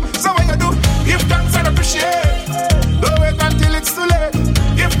 So what you do? Give thanks and appreciate. Don't wait until it's too late.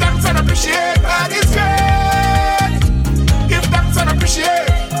 Give thanks and appreciate. God is great. Give thanks and appreciate,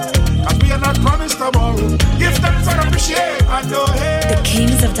 cause we are not promised tomorrow. Give thanks and appreciate and do it. The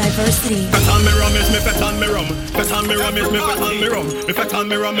kings of diversity. Fet on me rum, yes me fet on me rum. Fet on me rum, yes, me fat on me rum. Me fat on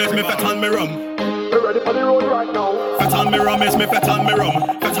me rum, yes, me fat on me rum. We're ready for the road right now. Fat on me rum, yes, me fat on me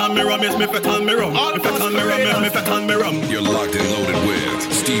rum. Fat on me rum, yes, me fat on me rum. Me fat on me rum, yes, me fat on me rum. You're locked and loaded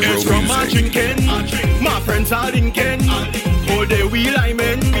with Steve Rowe It's from my Music. drinking, my friends are drinking. All day we like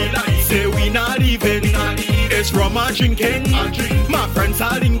men, say we not even. It's from my drinking, my friends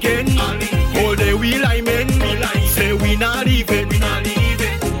are drinking. All day we like men, say we not even.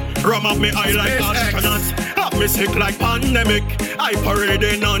 Rum up me eye like astronauts, have me sick like pandemic. I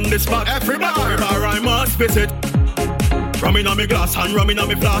parading on the spot, every bar I must visit. Rum in on me glass and rum in on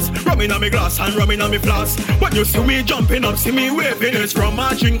me flask. Rum in on me glass and rum in on me flask. When you see me jumping up, see me waving, it's from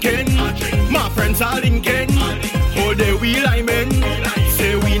my drinking. My friends are drinking. All day we like men,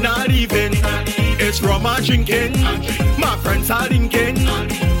 say we not even. It's from my drinking. My friends are drinking.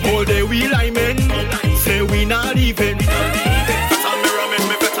 All day we like men, say we not even. Fat on me rum, it's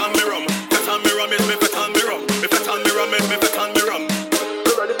me fat on me rum. Fat on me rum, it's me fat on me rum. Me fat on me rum, it's me fat on me rum.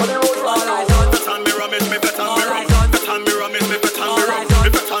 Fat on me rum, it's me fat on me rum. Fat on me rum, it's me fat on me rum. Me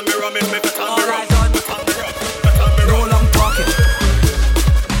fat on me rum, it's me fat on me rum. Fat on me rum. No long talking,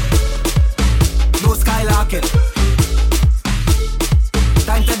 no skylarking.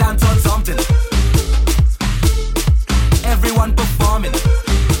 Time to dance on something. Everyone performing.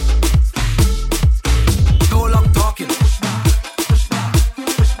 No long talking.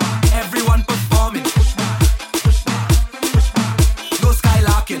 Everyone performing. No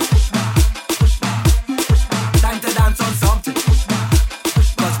skylarking. Time to dance on something.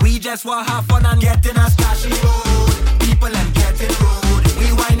 Cause we just want have fun and get in a splashy road. People and getting road.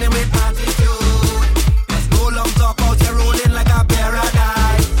 We whining with attitude. There's no long talk out here rolling like a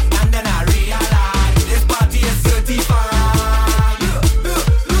paradise. And then I realize this party is certified.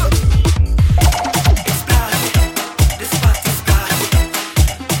 It's plastic. This party's plastic.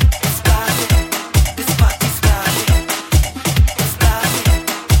 It's plastic. This party's plastic. It's plastic.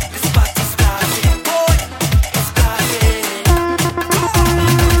 This party's plastic. Boy, it's plastic.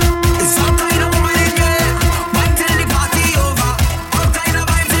 It's some kind of woman in here.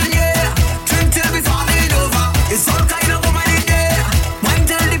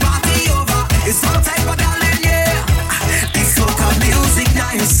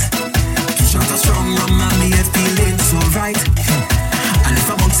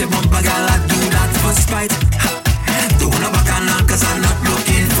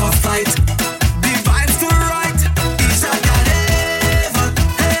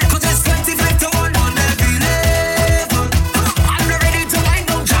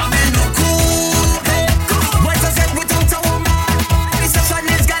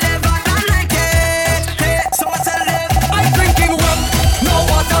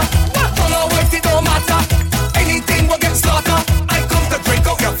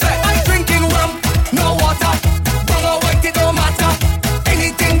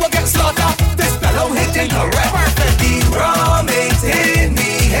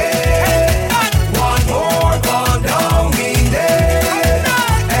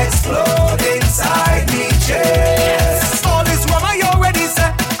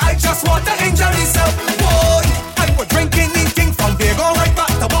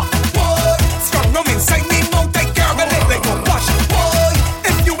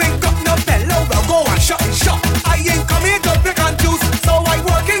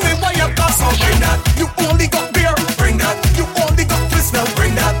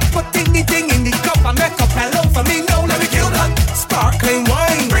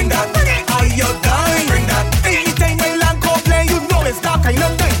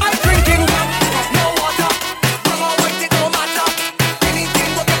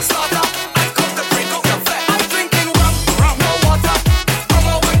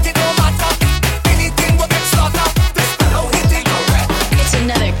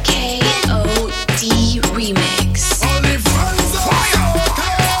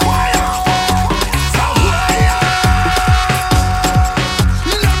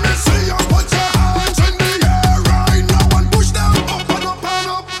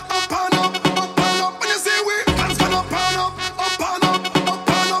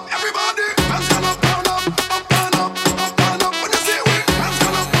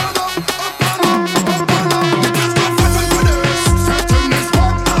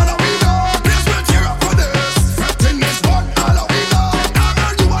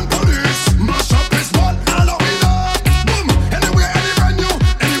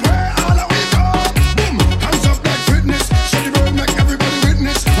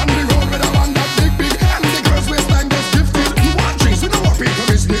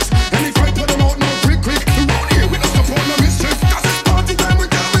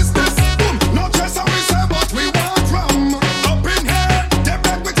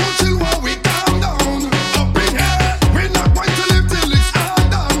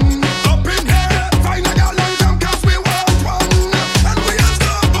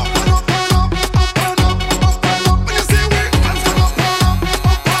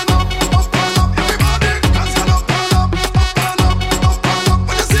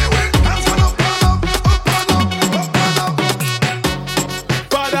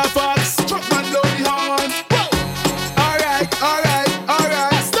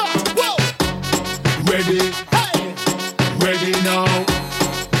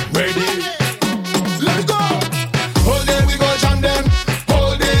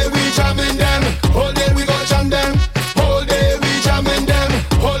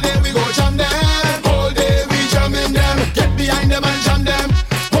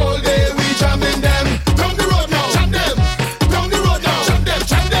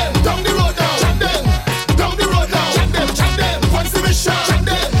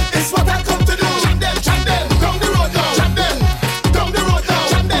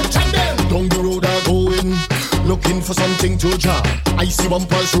 for something to jam. I see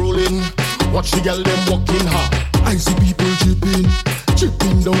bumpers rolling, watch the girl them walking hard. I see people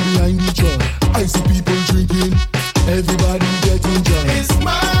chipping down behind the drum. I see people drinking, everybody getting drunk. It's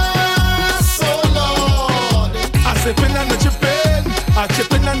my soul, Lord. I sipping and a chipping, I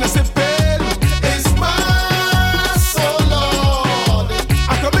chipping and a sipping. It's my soul, Lord.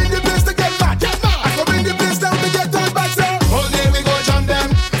 I come in the place to get mad, I come in the place down to get all back. So all day we go jam them,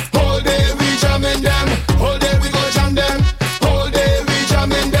 all day we jamming them, all day we go jam them, all day we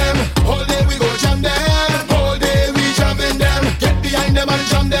jamming them, all day we go jam them, all day we jamming them. Get behind them and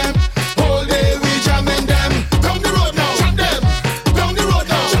jam them, all day we jamming them. Down the road now, jam them. Down the road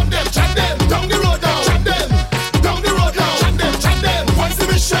now, jam them, jam them. Down the road now, jam them. Down the road now, jam them, jam them. What's the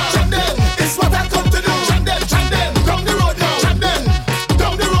mission? Jam them. It's what I come to do. Jam them, jam them. Down the road now, jam them.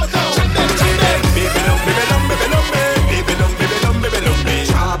 Down the road now, jam them, jam them. Baby lum, baby lum, baby lum, baby lum, baby lum, baby lum, baby.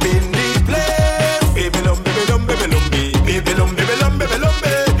 Jab in the place. Baby lum, baby lum, baby lum, baby lum, baby lum, baby lum,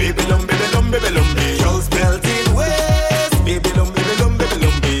 baby lum, baby lum, baby lum. Girls belting waist. Baby lum, baby lum, baby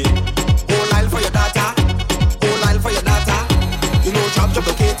lum, whole aisle for your data, whole aisle for your data. You know job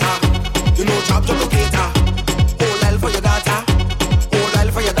locator, you know job locator. Whole aisle for your data, whole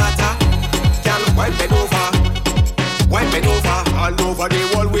aisle for your data. Girl, wipe it over, wipe it over. All over the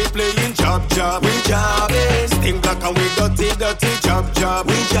world we playing job, we jobbing. Sting black and we dirty job,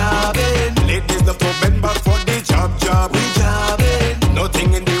 we jobbing. Ladies love to bend back for the job, we jobbing.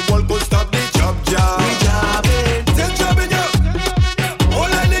 Nothing in the world could stop the job, we jobbing. Take job in you, whole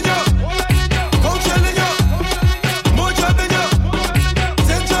line in you, culture in you, more job in you.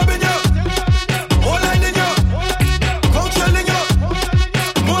 Take job in you, whole line in you, culture in you,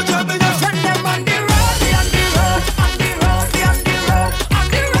 more job in you. Send them on the road, be on the road, on the road, be on the road, on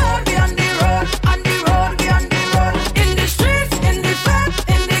the road, be on the road, on the road, be on the road. In the streets, in the flat,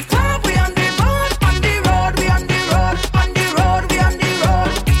 in the club, we on the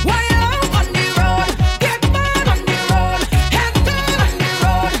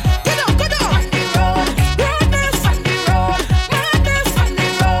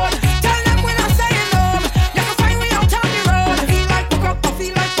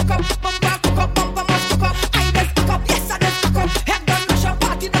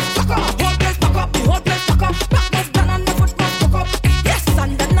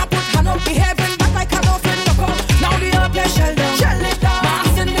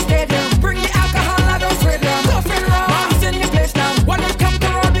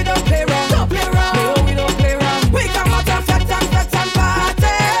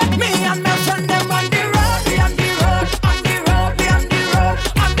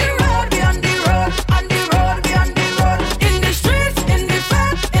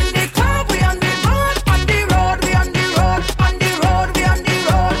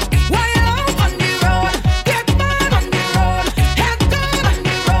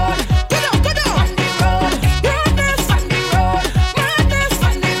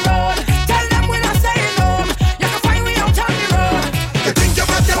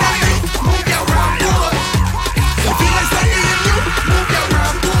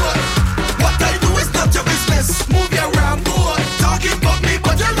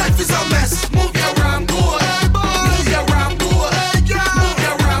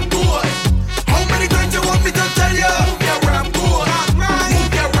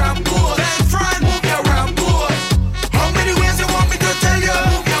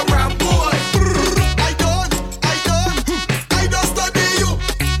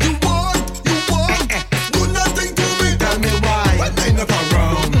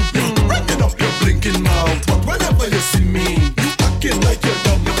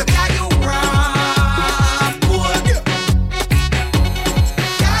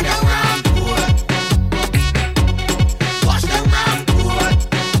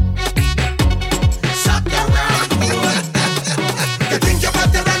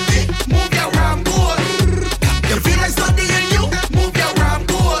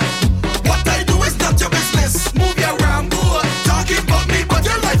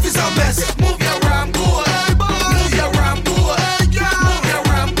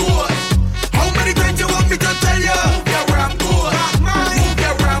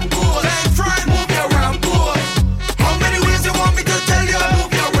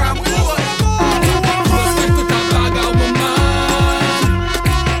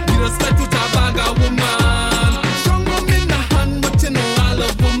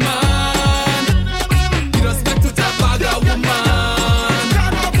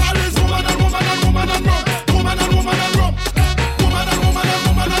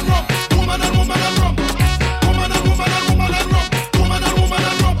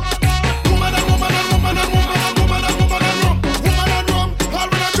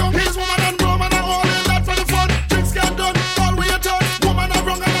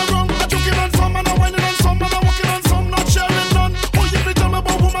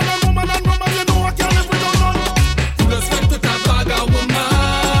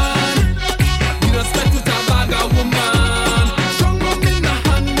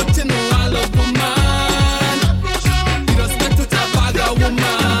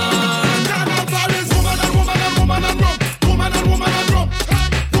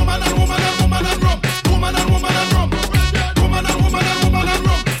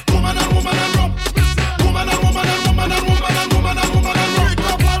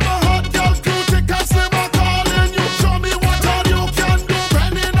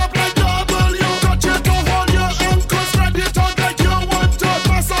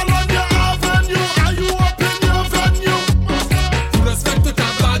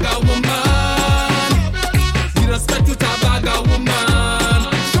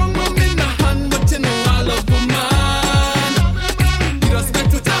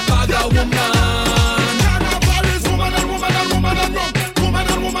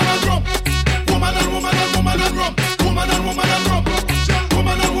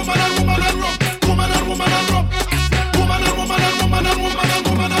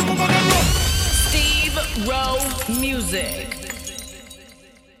music.